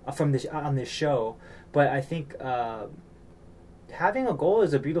having on this show, but I think having a goal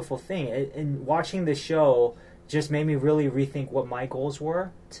is a beautiful thing. And watching this show just made me really rethink what my goals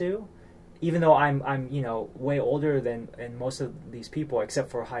were too. Even though I'm way older than most of these people,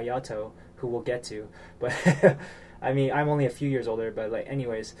 except for Hayato, who we'll get to. But I'm only a few years older. But like,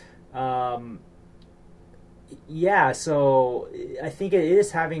 anyways, So I think it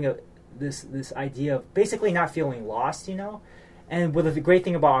is having this idea of basically not feeling lost, And the great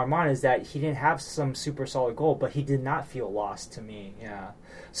thing about Armand is that he didn't have some super solid goal, but he did not feel lost to me. Yeah.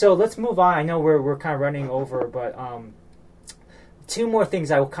 So let's move on. I know we're kind of running over, but two more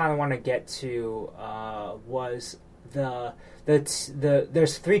things I kind of want to get to was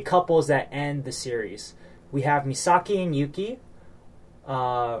there's three couples that end the series. We have Misaki and Yuki.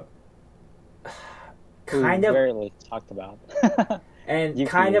 Kind of rarely talked about. And Yuki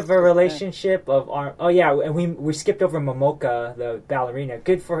kind of a relationship of and we skipped over Momoka, the ballerina.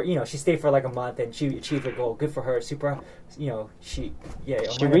 Good for her, she stayed for like a month and she achieved her goal. Good for her. Super, she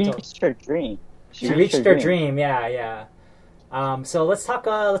reached her dream. She reached her dream. Yeah. So let's talk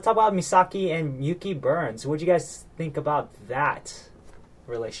about Misaki and Yuki Burns. What do you guys think about that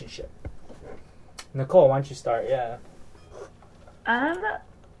relationship? Nicole, why don't you start? Yeah.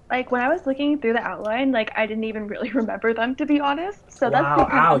 Like when I was looking through the outline, like I didn't even really remember them, to be honest. So that's the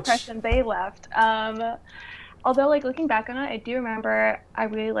kind of impression they left. Although like looking back on it, I do remember I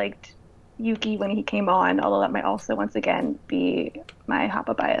really liked Yuki when he came on, although that might also once again be my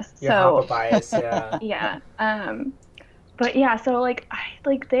Hapa bias. Your Hapa bias, yeah. Yeah. But yeah, so like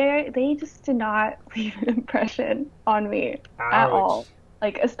they just did not leave an impression on me at all. Ouch.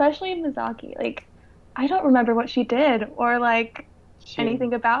 Like especially Mizaki. Like I don't remember what she did or like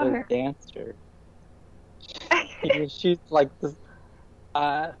anything about the her. dancer. She's like this.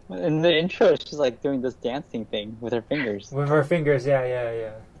 In the intro, she's like doing this dancing thing with her fingers, With her fingers,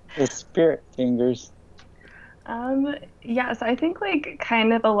 yeah. the spirit fingers. Yeah, so I think like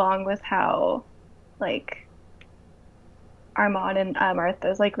kind of along with how like Armand and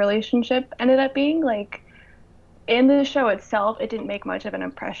Martha's like relationship ended up being like in the show itself, it didn't make much of an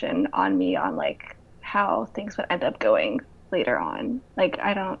impression on me on like how things would end up going later on. Like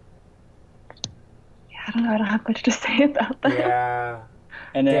I don't know, I don't have much to say about that. Yeah.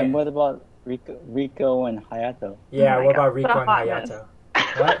 And then Yeah. what about Rico and Hayato? Yeah, Oh my what God, about Rico what a and hot mess.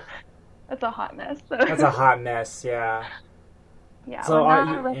 Hayato? What? That's a hot mess. So. That's a hot mess, yeah. Yeah, So well, are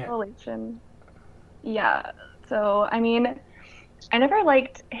that you- yeah. revelation. Yeah. So I mean, I never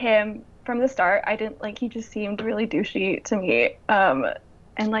liked him from the start. I didn't like. He just seemed really douchey to me.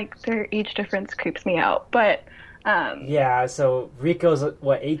 And like their age difference creeps me out. But Yeah, so Rico's,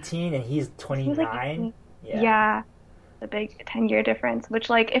 what, 18 and he's he was 29? like, yeah, the big 10-year difference. Which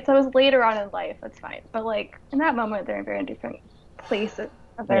like if it was later on in life, that's fine. But like in that moment, they're in very different places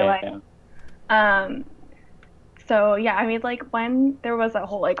of their life. So yeah, I mean, like when there was that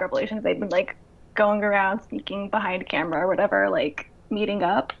whole like revelations, they'd been like going around sneaking behind camera or whatever, like meeting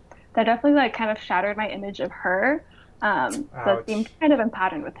up. That definitely like kind of shattered my image of her. So Ouch. it seemed kind of in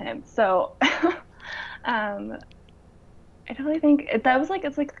pattern with him. So I definitely think that was like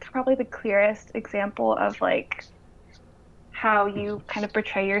it's like probably the clearest example of like how you kind of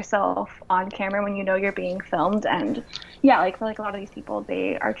portray yourself on camera when you know you're being filmed. And yeah, like for like a lot of these people,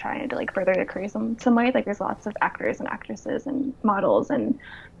 they are trying to like further their careers in some way. Like there's lots of actors and actresses and models and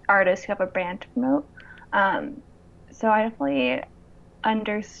artists who have a brand to promote. So I definitely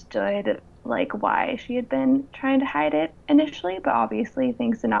understood like why she had been trying to hide it initially, but obviously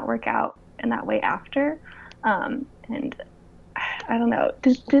things did not work out in that way after. And I don't know,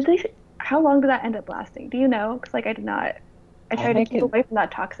 did they? How long did that end up lasting? Do you know? Because like I did not. I tried to think keep it- away from that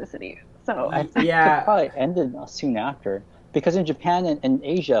toxicity. So I think Yeah. it probably ended soon after, because in Japan and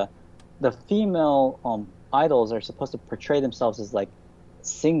Asia, the female idols are supposed to portray themselves as like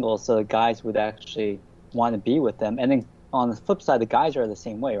singles, so the guys would actually want to be with them. And then on the flip side, the guys are the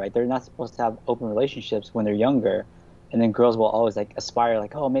same way, right? They're not supposed to have open relationships when they're younger, and then girls will always like aspire,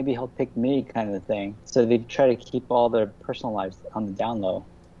 like, oh, maybe he'll pick me, kind of thing. So they try to keep all their personal lives on the down low.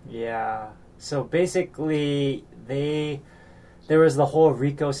 Yeah. So basically, there was the whole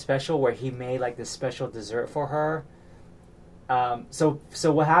Rico special where he made like this special dessert for her. So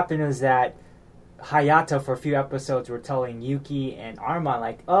what happened is that Hayato for a few episodes were telling Yuki and Armand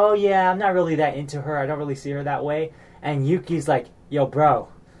like, oh yeah, I'm not really that into her. I don't really see her that way. And Yuki's like, yo, bro,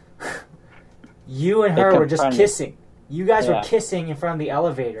 you and her were just confronted. kissing. You guys were Yeah. kissing in front of the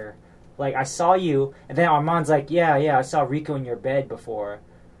elevator. Like, I saw you. And then Armand's like, yeah, I saw Rico in your bed before.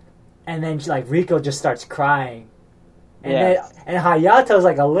 And then like Rico just starts crying. And Yes. then and Hayato's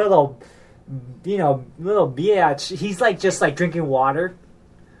like a little bitch. He's like just like drinking water,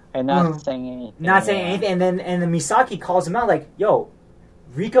 And not saying anything. not saying yeah. anything. And then Misaki calls him out like, "Yo,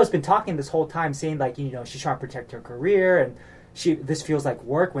 Rico's been talking this whole time, saying like she's trying to protect her career and this feels like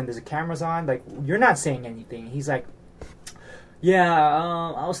work when there's cameras on. Like you're not saying anything." He's like, "Yeah,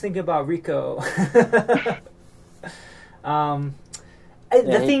 I was thinking about Rico."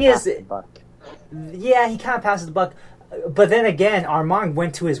 The thing is, passed the buck. yeah, he kind of passes the buck. But then again, Armand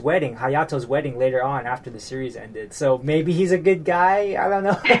went to his wedding, Hayato's wedding, later on after the series ended. So maybe he's a good guy. I don't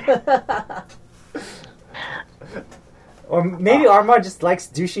know. Or maybe Armand just likes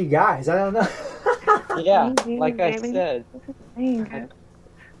douchey guys. I don't know. Yeah, Maybe, like I maybe. said, Dang.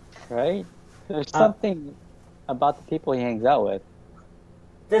 right? There's something about the people he hangs out with.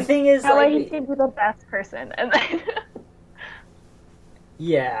 The thing is, That way he like, seemed the best person, and then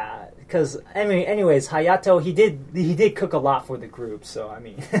yeah, because I mean, anyways, Hayato he did cook a lot for the group. So I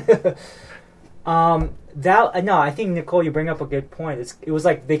mean, I think Nicole, you bring up a good point. It was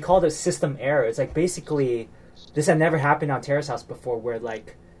like they called it system error. It's like basically this had never happened on Terrace House before, where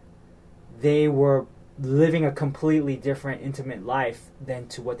like they were living a completely different intimate life than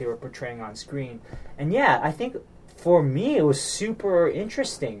to what they were portraying on screen. And yeah, I think for me it was super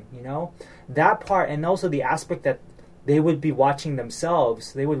interesting, that part, and also the aspect that they would be watching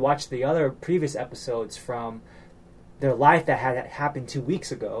themselves. They would watch the other previous episodes from their life that had happened 2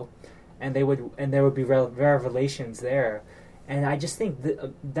 weeks ago, and there would be revelations there. And I just think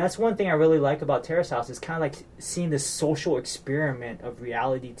that's one thing I really like about Terrace House, is kind of like seeing this social experiment of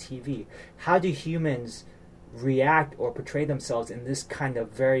reality TV. How do humans react or portray themselves in this kind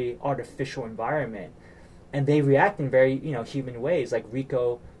of very artificial environment, and they react in very human ways, like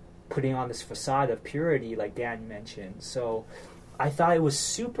Rico putting on this facade of purity, like Dan mentioned. So I thought it was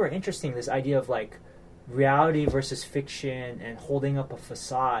super interesting, this idea of like reality versus fiction and holding up a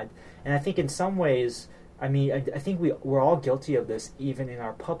facade. And I think in some ways, I mean, I think we're all guilty of this, even in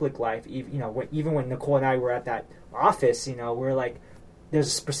our public life. Even when Nicole and I were at that office, we're like, there's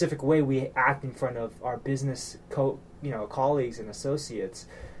a specific way we act in front of our business colleagues and associates,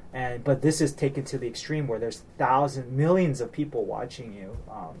 but this is taken to the extreme where there's millions of people watching you.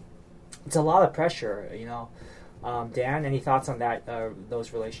 It's a lot of pressure, Dan, any thoughts on that?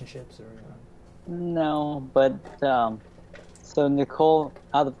 Those relationships? Or No, but so Nicole,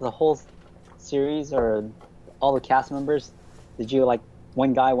 out of the whole series or all the cast members, did you like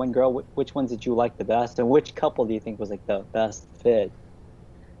one guy, one girl? Which ones did you like the best, and which couple do you think was like the best fit?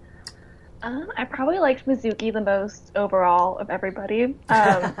 I probably liked Mizuki the most overall of everybody,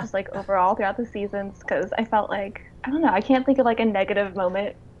 just like overall throughout the seasons, because I felt like, I don't know, I can't think of like a negative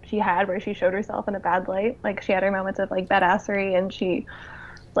moment she had where she showed herself in a bad light. Like she had her moments of like badassery, and she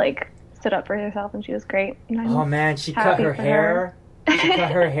like stood up for herself, and she was great. Oh man, she cut her hair. She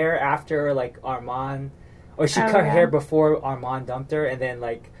cut her hair after like Armand, or she cut her hair before Armand dumped her, and then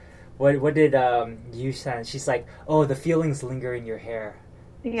like, what did Yu-san? She's like, oh, the feelings linger in your hair.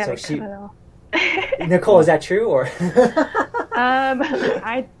 Yeah, so she. Cut it all. Nicole, is that true or?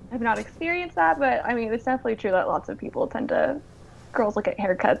 I have not experienced that, but I mean, it's definitely true that lots of people girls look at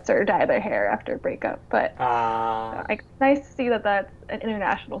haircuts or dye their hair after a breakup. But it's nice to see that that's an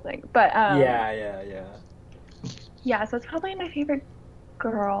international thing. But yeah. So it's probably my favorite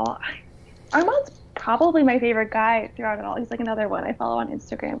girl. Armand's probably my favorite guy throughout it all. He's like another one I follow on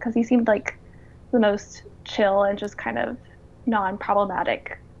Instagram because he seemed like the most chill and just kind of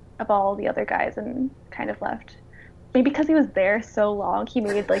non-problematic of all the other guys, and kind of left. Maybe because he was there so long, he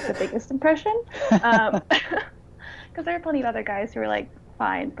made like the biggest impression. Because there are plenty of other guys who were like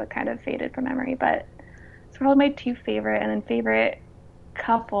fine, but kind of faded from memory. But it's probably my two favorite, and then favorite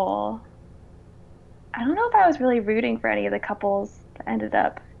couple. I don't know if I was really rooting for any of the couples that ended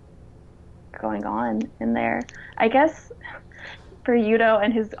up going on in there. I guess for Yuto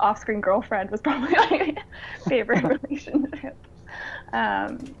and his off-screen girlfriend was probably my favorite relationship.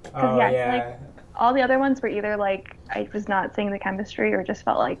 Like all the other ones were either like I was not seeing the chemistry or just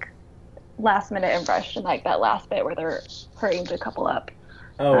felt like last minute impression, like that last bit where they're hurrying to couple up.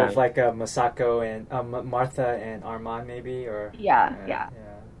 With like Masako and Martha and Armand maybe, or yeah.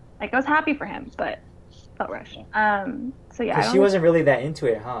 Like I was happy for him, but felt rushed. So yeah, she wasn't really that into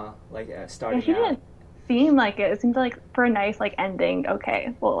it, huh? Like starting out. She didn't seem like it. It seemed like for a nice like ending.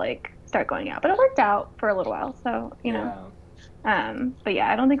 Okay, we'll like start going out, but it worked out for a little while. So you know. But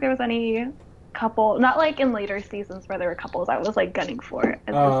yeah, I don't think there was any couple, not like in later seasons where there were couples I was like gunning for.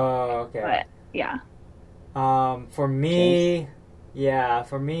 Okay. But yeah. For me,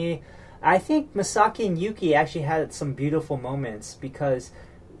 I think Misaki and Yuki actually had some beautiful moments, because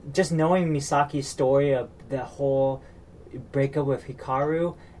just knowing Misaki's story of the whole breakup with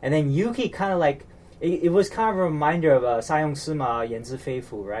Hikaru, and then Yuki kind of like, it was kind of a reminder of Sayong Sima, Yanzi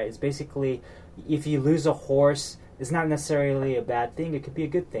Feifu, right? It's basically, if you lose a horse, it's not necessarily a bad thing. It could be a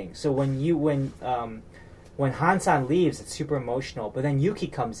good thing. So when Han-san leaves, it's super emotional. But then Yuki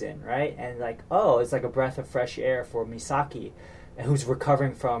comes in, right? And like, it's like a breath of fresh air for Misaki, who's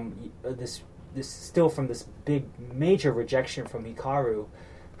recovering from this big major rejection from Hikaru,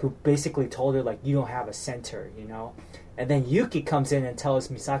 who basically told her like, you don't have a center, And then Yuki comes in and tells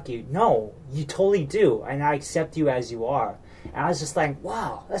Misaki, no, you totally do, and I accept you as you are. And I was just like,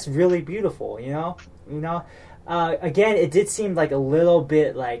 wow, that's really beautiful, Again, it did seem like a little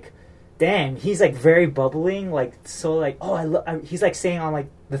bit like, damn, he's like very bubbling, like so like, he's like saying on like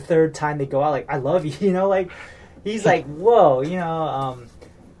the third time they go out, like, I love you, like he's like, whoa,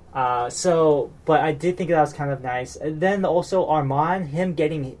 but I did think that was kind of nice. And then also Armand, him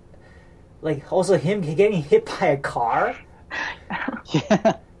getting hit by a car.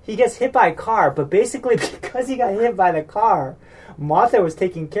 Yeah. He gets hit by a car, but basically because he got hit by the car, Martha was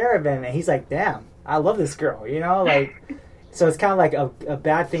taking care of him, and he's like, damn, I love this girl, like, so it's kind of like a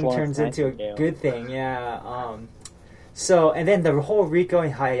bad thing turns into a good thing, yeah. So, and then the whole Rico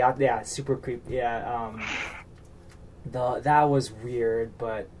and Hayato, yeah, super creepy, yeah. That was weird,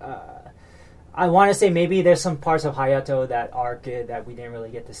 but I want to say maybe there's some parts of Hayato that are good that we didn't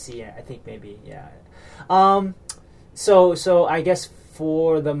really get to see. I think maybe, yeah. So I guess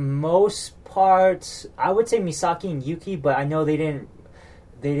for the most part, I would say Misaki and Yuki, but I know they didn't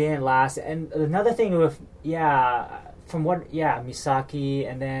last. And another thing with Misaki,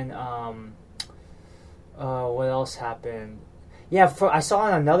 and then What else happened? Yeah, I saw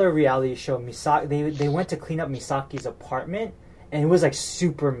on another reality show, they went to clean up Misaki's apartment, and it was like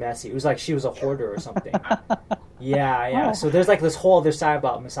super messy. It was like she was a hoarder or something. Yeah. Oh. So there's like this whole other side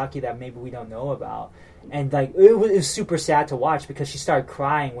about Misaki that maybe we don't know about, and like it was super sad to watch because she started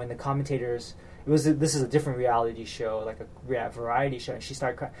crying when the commentators. This is a different reality show, like a variety show, and she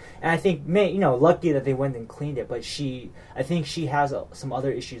started crying. And I think, lucky that they went and cleaned it. But I think she has some other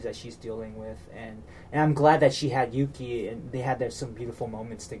issues that she's dealing with, and I'm glad that she had Yuki, and they had some beautiful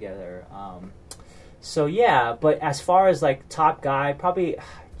moments together. So yeah, but as far as like top guy, probably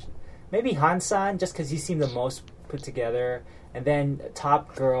maybe Hansan, just because he seemed the most put together, and then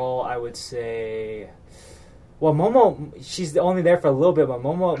top girl, I would say. Well, Momo, she's only there for a little bit, but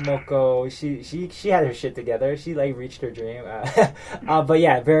Momoko, she had her shit together. She like reached her dream, but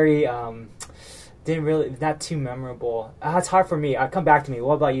yeah, very didn't really not too memorable. It's hard for me. Come back to me.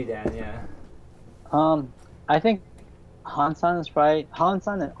 What about you, Dan? Yeah. I think Hansan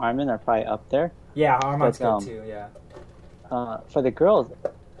and Armin are probably up there. Yeah, Armin's good too. Yeah. For the girls,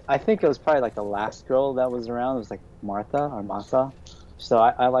 I think it was probably like the last girl that was around. It was like Martha. So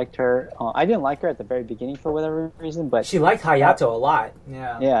I liked her. I didn't like her at the very beginning for whatever reason, but she liked Hayato a lot.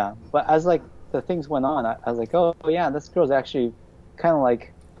 Yeah. Yeah, but as like the things went on, I was like, oh yeah, this girl's actually kind of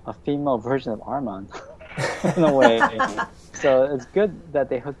like a female version of Armand in a way. So it's good that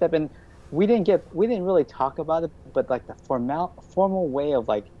they hooked up, and we didn't really talk about it, but like the formal way of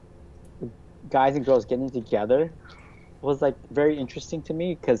like guys and girls getting together was like very interesting to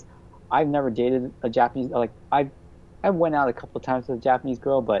me because I've never dated a Japanese I went out a couple of times with a Japanese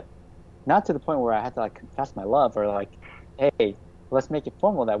girl, but not to the point where I had to like confess my love or like, hey, let's make it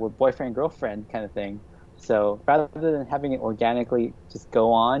formal that we're boyfriend girlfriend kind of thing. So rather than having it organically just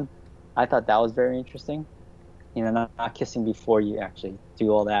go on, I thought that was very interesting. Not kissing before you actually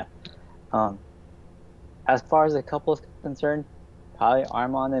do all that. As far as the couple is concerned, probably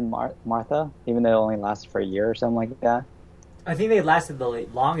Armand and Martha, even though it only lasted for a year or something like that. I think they lasted the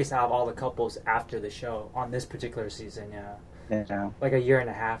longest out of all the couples after the show on this particular season. Yeah. Like a year and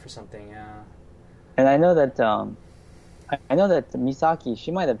a half or something. Yeah. And I know that Misaki,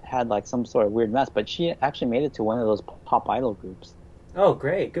 she might have had like some sort of weird mess, but she actually made it to one of those pop idol groups. Oh,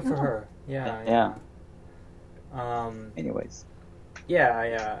 great! Good for her. Yeah. Anyways.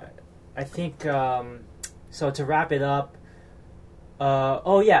 Yeah. I think so. To wrap it up.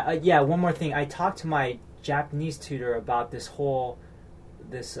 One more thing. I talked to my Japanese tutor about this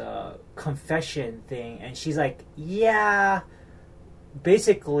confession thing, and she's like, yeah,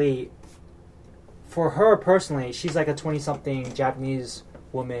 basically for her personally, she's like a 20-something Japanese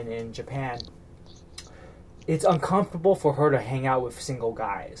woman in Japan. It's uncomfortable for her to hang out with single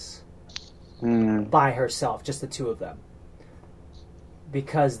guys by herself, just the two of them,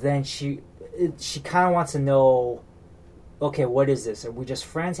 because then she kind of wants to know, okay, what is this? Are we just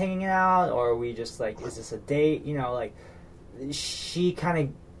friends hanging out, or are we just like, is this a date? She kind of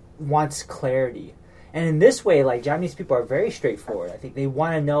wants clarity. And in this way, like, Japanese people are very straightforward. I think they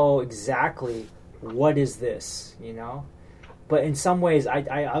want to know exactly what is this, But in some ways,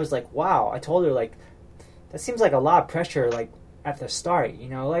 I was like, wow. I told her, like, that seems like a lot of pressure, like, at the start,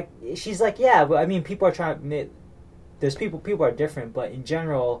 Like, she's like, yeah, but I mean, people are trying to, there's people are different, but in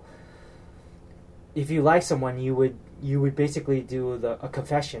general, if you like someone, you would basically do a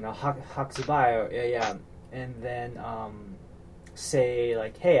confession, a haksubai, and then say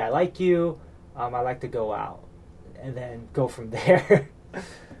like, hey, I like you, I like to go out, and then go from there.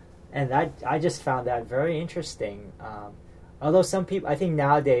 And I just found that very interesting. Although some people, I think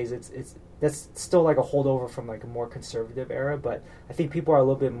nowadays that's still like a holdover from like a more conservative era, but I think people are a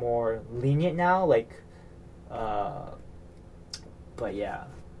little bit more lenient now. Like, but yeah.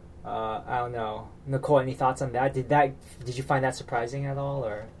 I don't know. Nicole, any thoughts on that? Did you find that surprising at all,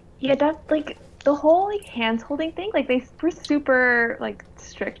 or? Yeah, that's like the whole like hands holding thing. Like they were super like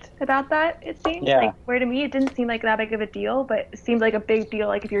strict about that. It seemed like, where to me it didn't seem like that big of a deal, but it seemed like a big deal.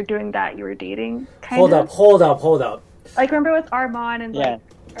 Like if you're doing that, you were dating. Hold up. Like remember with Armand and like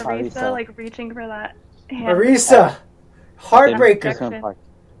Arisa like reaching for that hand. Arisa, heartbreaker.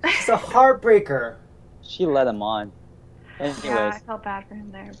 It's a heartbreaker. She led him on. Anyways. Yeah, I felt bad for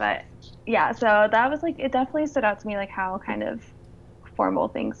him there, but yeah, so that was like, it definitely stood out to me, like how kind of formal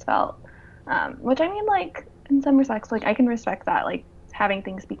things felt, which I mean, like in some respects, like I can respect that, like having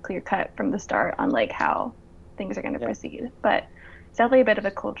things be clear cut from the start on like how things are going to proceed, but it's definitely a bit of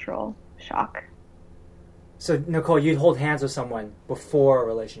a cultural shock. So Nicole, you'd hold hands with someone before a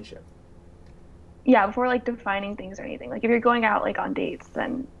relationship? Yeah, before like defining things or anything. Like if you're going out like on dates,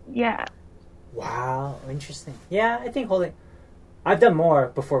 then yeah. Wow, interesting. Yeah, I think holding. I've done more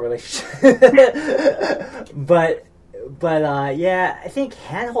before relationship, but yeah, I think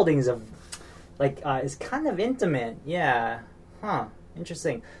hand holding is is kind of intimate. Yeah, huh?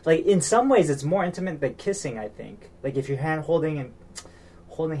 Interesting. Like in some ways, it's more intimate than kissing. I think. Like if you're hand holding and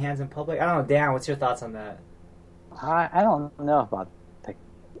holding hands in public. I don't know, Dan. What's your thoughts on that? I don't know about like.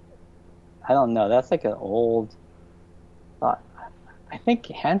 I don't know. That's like an old thought. I think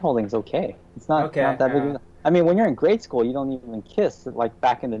hand holding's okay. It's not that big. I mean, when you're in grade school, you don't even kiss like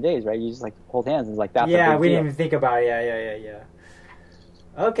back in the days, right? You just like hold hands. It's like that's a big we deal. didn't even think about it. Yeah.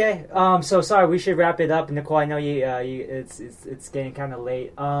 Okay. So sorry, we should wrap it up. Nicole, I know it's getting kind of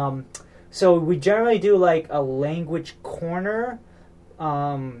late. So we generally do like a language corner,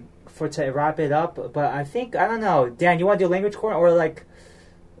 to wrap it up. But I don't know, Dan, you want to do a language corner or like,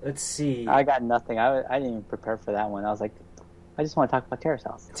 let's see. I got nothing. I didn't even prepare for that one. I was like, I just want to talk about Terrace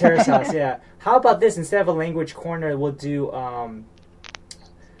House. Terrace House, yeah. How about this? Instead of a language corner, we'll do.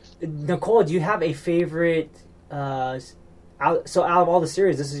 Nicole, do you have a favorite? So out of all the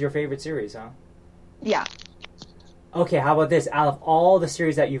series, this is your favorite series, huh? Yeah. Okay, how about this? Out of all the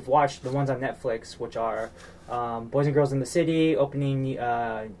series that you've watched, the ones on Netflix, which are Boys and Girls in the City, Opening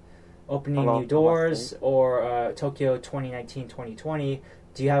New Doors, or Tokyo 2019-2020,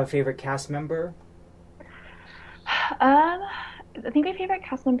 do you have a favorite cast member? I think my favorite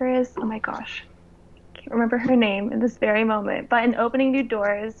cast member is, oh my gosh, I can't remember her name in this very moment, but in Opening New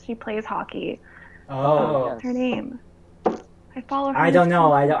Doors, she plays hockey. Oh. What's her name? I follow her. I don't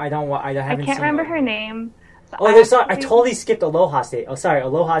know. I can't remember her name. I totally skipped Aloha State. Oh, sorry.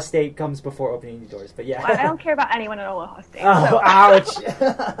 Aloha State comes before Opening New Doors, but yeah. Well, I don't care about anyone at Aloha State. Oh, so. Ouch.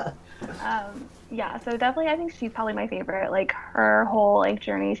 Yeah, so definitely I think she's probably my favorite. Like, her whole, like,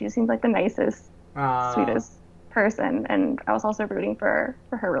 journey, she seems like the nicest, sweetest person, and I was also rooting for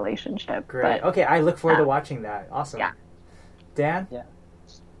her relationship. Great. Okay, I look forward to watching that. Awesome. Yeah. Dan? Yeah.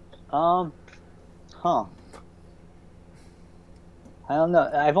 I don't know.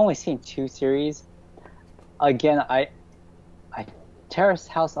 I've only seen 2 series. Again, I Terrace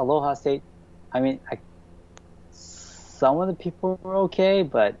House, Aloha State. I mean, some of the people were okay,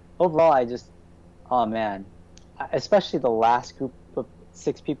 but overall, oh man, especially the last group of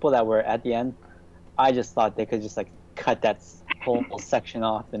 6 people that were at the end. I just thought they could just like cut that whole section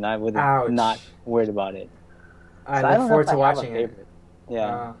off, and I would have not worried about it. I look forward to watching it.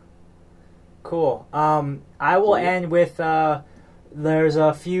 Yeah. Cool. I will end with. There's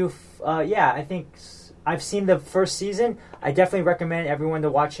a few. I think I've seen the first season. I definitely recommend everyone to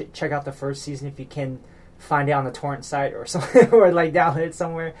watch it. Check out the first season if you can find it on the torrent site or something, or like download it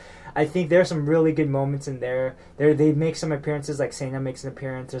somewhere. I think there's some really good moments in there. They make some appearances, like Sena makes an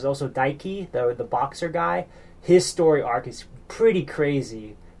appearance. There's also Daiki, the boxer guy. His story arc is pretty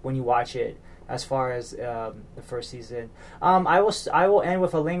crazy when you watch it. As far as the first season, I will end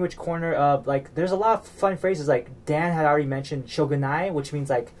with a language corner of like. There's a lot of fun phrases like Dan had already mentioned shogunai, which means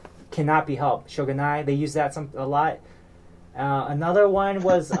like cannot be helped. Shogunai, they use that a lot. Another one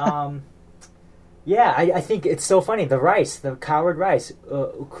was I think it's so funny. The coward rice,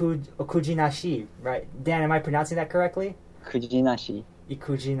 ukujinashi, right? Dan, am I pronouncing that correctly? Kujinashi.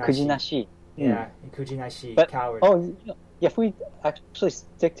 Ikujinashi. Yeah, ikujinashi. But, coward. If we actually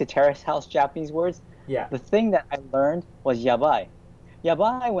stick to Terrace House Japanese words, the thing that I learned was yabai.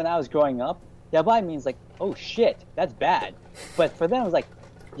 Yabai, when I was growing up, yabai means like, oh shit, that's bad. But for them, it was like,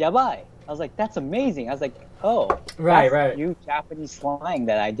 yabai. I was like, that's amazing. I was like, oh, that's new Japanese slang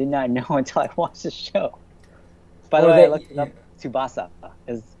that I did not know until I watched the show. By the way, I looked it up. Tsubasa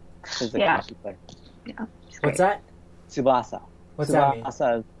is the hockey player. Yeah. What's that? Tsubasa. What's that mean? That's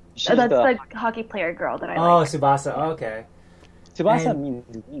the hockey player girl that I like. Oh, Tsubasa. Okay. Tsubasa means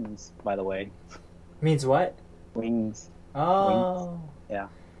wings, by the way. Means what? Wings. Oh. Wings. Yeah.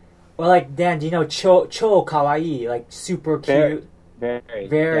 Well, like, Dan, do you know cho kawaii, like super cute?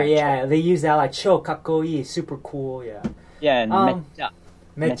 Very, yeah. They use that like cho kakkoi, super cool, yeah. Yeah, and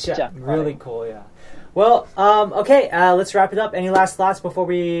mecha. Really cool, yeah. Well, okay, let's wrap it up. Any last thoughts before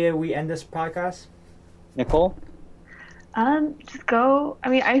we end this podcast? Nicole? Just go. I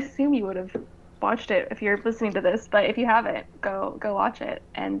mean, I assume you would have watched it if you're listening to this, but if you haven't, go watch it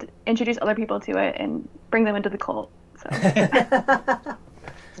and introduce other people to it and bring them into the cult. So.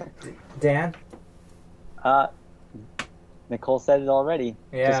 Dan? Nicole said it already.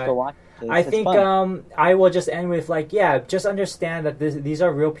 Yeah. Just go watch it. I think I will just end with just understand that these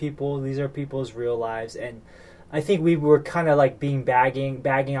are real people. These are people's real lives, and I think we were kind of like being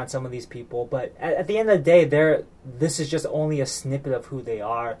bagging on some of these people, but at the end of the day, this is just only a snippet of who they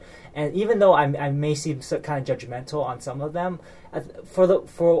are. And even though I may seem kind of judgmental on some of them,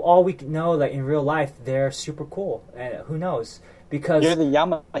 for all we know, like in real life, they're super cool. And who knows? Because you're the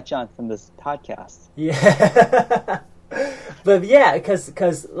Yama-chan from this podcast. Yeah. But yeah,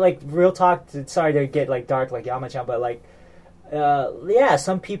 because like real talk. Sorry to get like dark like Yama-chan, but like yeah,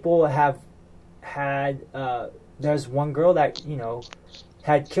 some people have had. There's one girl that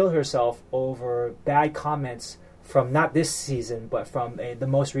had killed herself over bad comments from not this season, but from the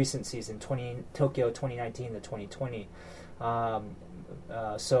most recent season, Tokyo 2019 to 2020.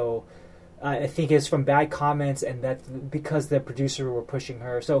 So I think it's from bad comments, and that because the producer were pushing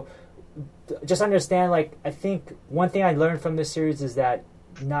her. So just understand, like, I think one thing I learned from this series is that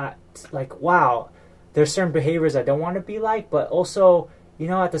not like, wow, there's certain behaviors I don't want to be like, but also,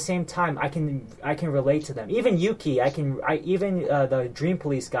 at the same time, I can relate to them. Even Yuki, even the Dream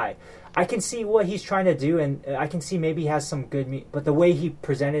Police guy, I can see what he's trying to do, and I can see maybe he has some good but the way he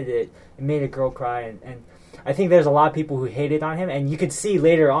presented it made a girl cry, and I think there's a lot of people who hated on him, and you could see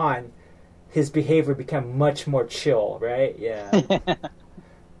later on his behavior become much more chill, right? Yeah.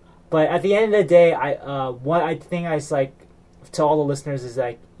 But at the end of the day, what I think I like to all the listeners is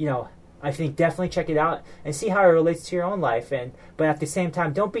like, I think definitely check it out and see how it relates to your own life. But at the same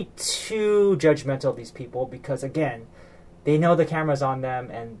time, don't be too judgmental of these people, because again, they know the camera's on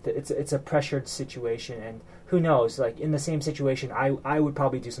them, and it's a pressured situation. And who knows? Like in the same situation, I would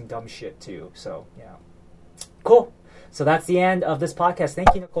probably do some dumb shit too. So cool. So that's the end of this podcast.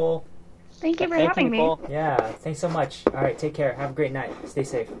 Thank you, Nicole. Thank you for having me. Yeah, thanks so much. All right, take care. Have a great night. Stay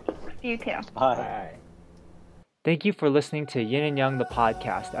safe. You too. Bye. Bye. Thank you for listening to Yin and Yang the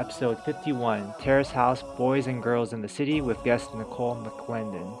podcast, episode 51, Terrace House, Boys and Girls in the City, with guest Nicole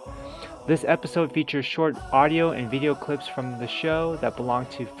McClendon. This episode features short audio and video clips from the show that belong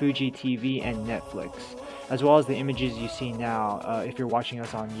to Fuji TV and Netflix, as well as the images you see now if you're watching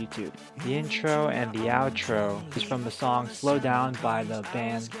us on YouTube. The intro and the outro is from the song Slow Down by the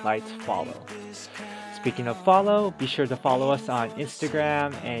band Lights Follow. Speaking of follow, be sure to follow us on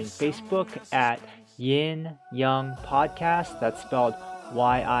Instagram and Facebook at Yin Yang Podcast. That's spelled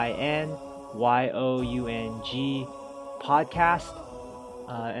YINYOUNG Podcast.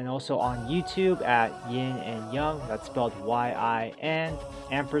 And also on YouTube at Yin and Yang. That's spelled YIN_YOUNG.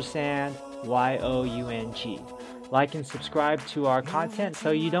 Like and subscribe to our content so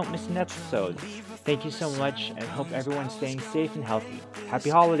you don't miss an episode. Thank you so much, and hope everyone's staying safe and healthy.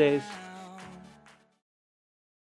 Happy holidays!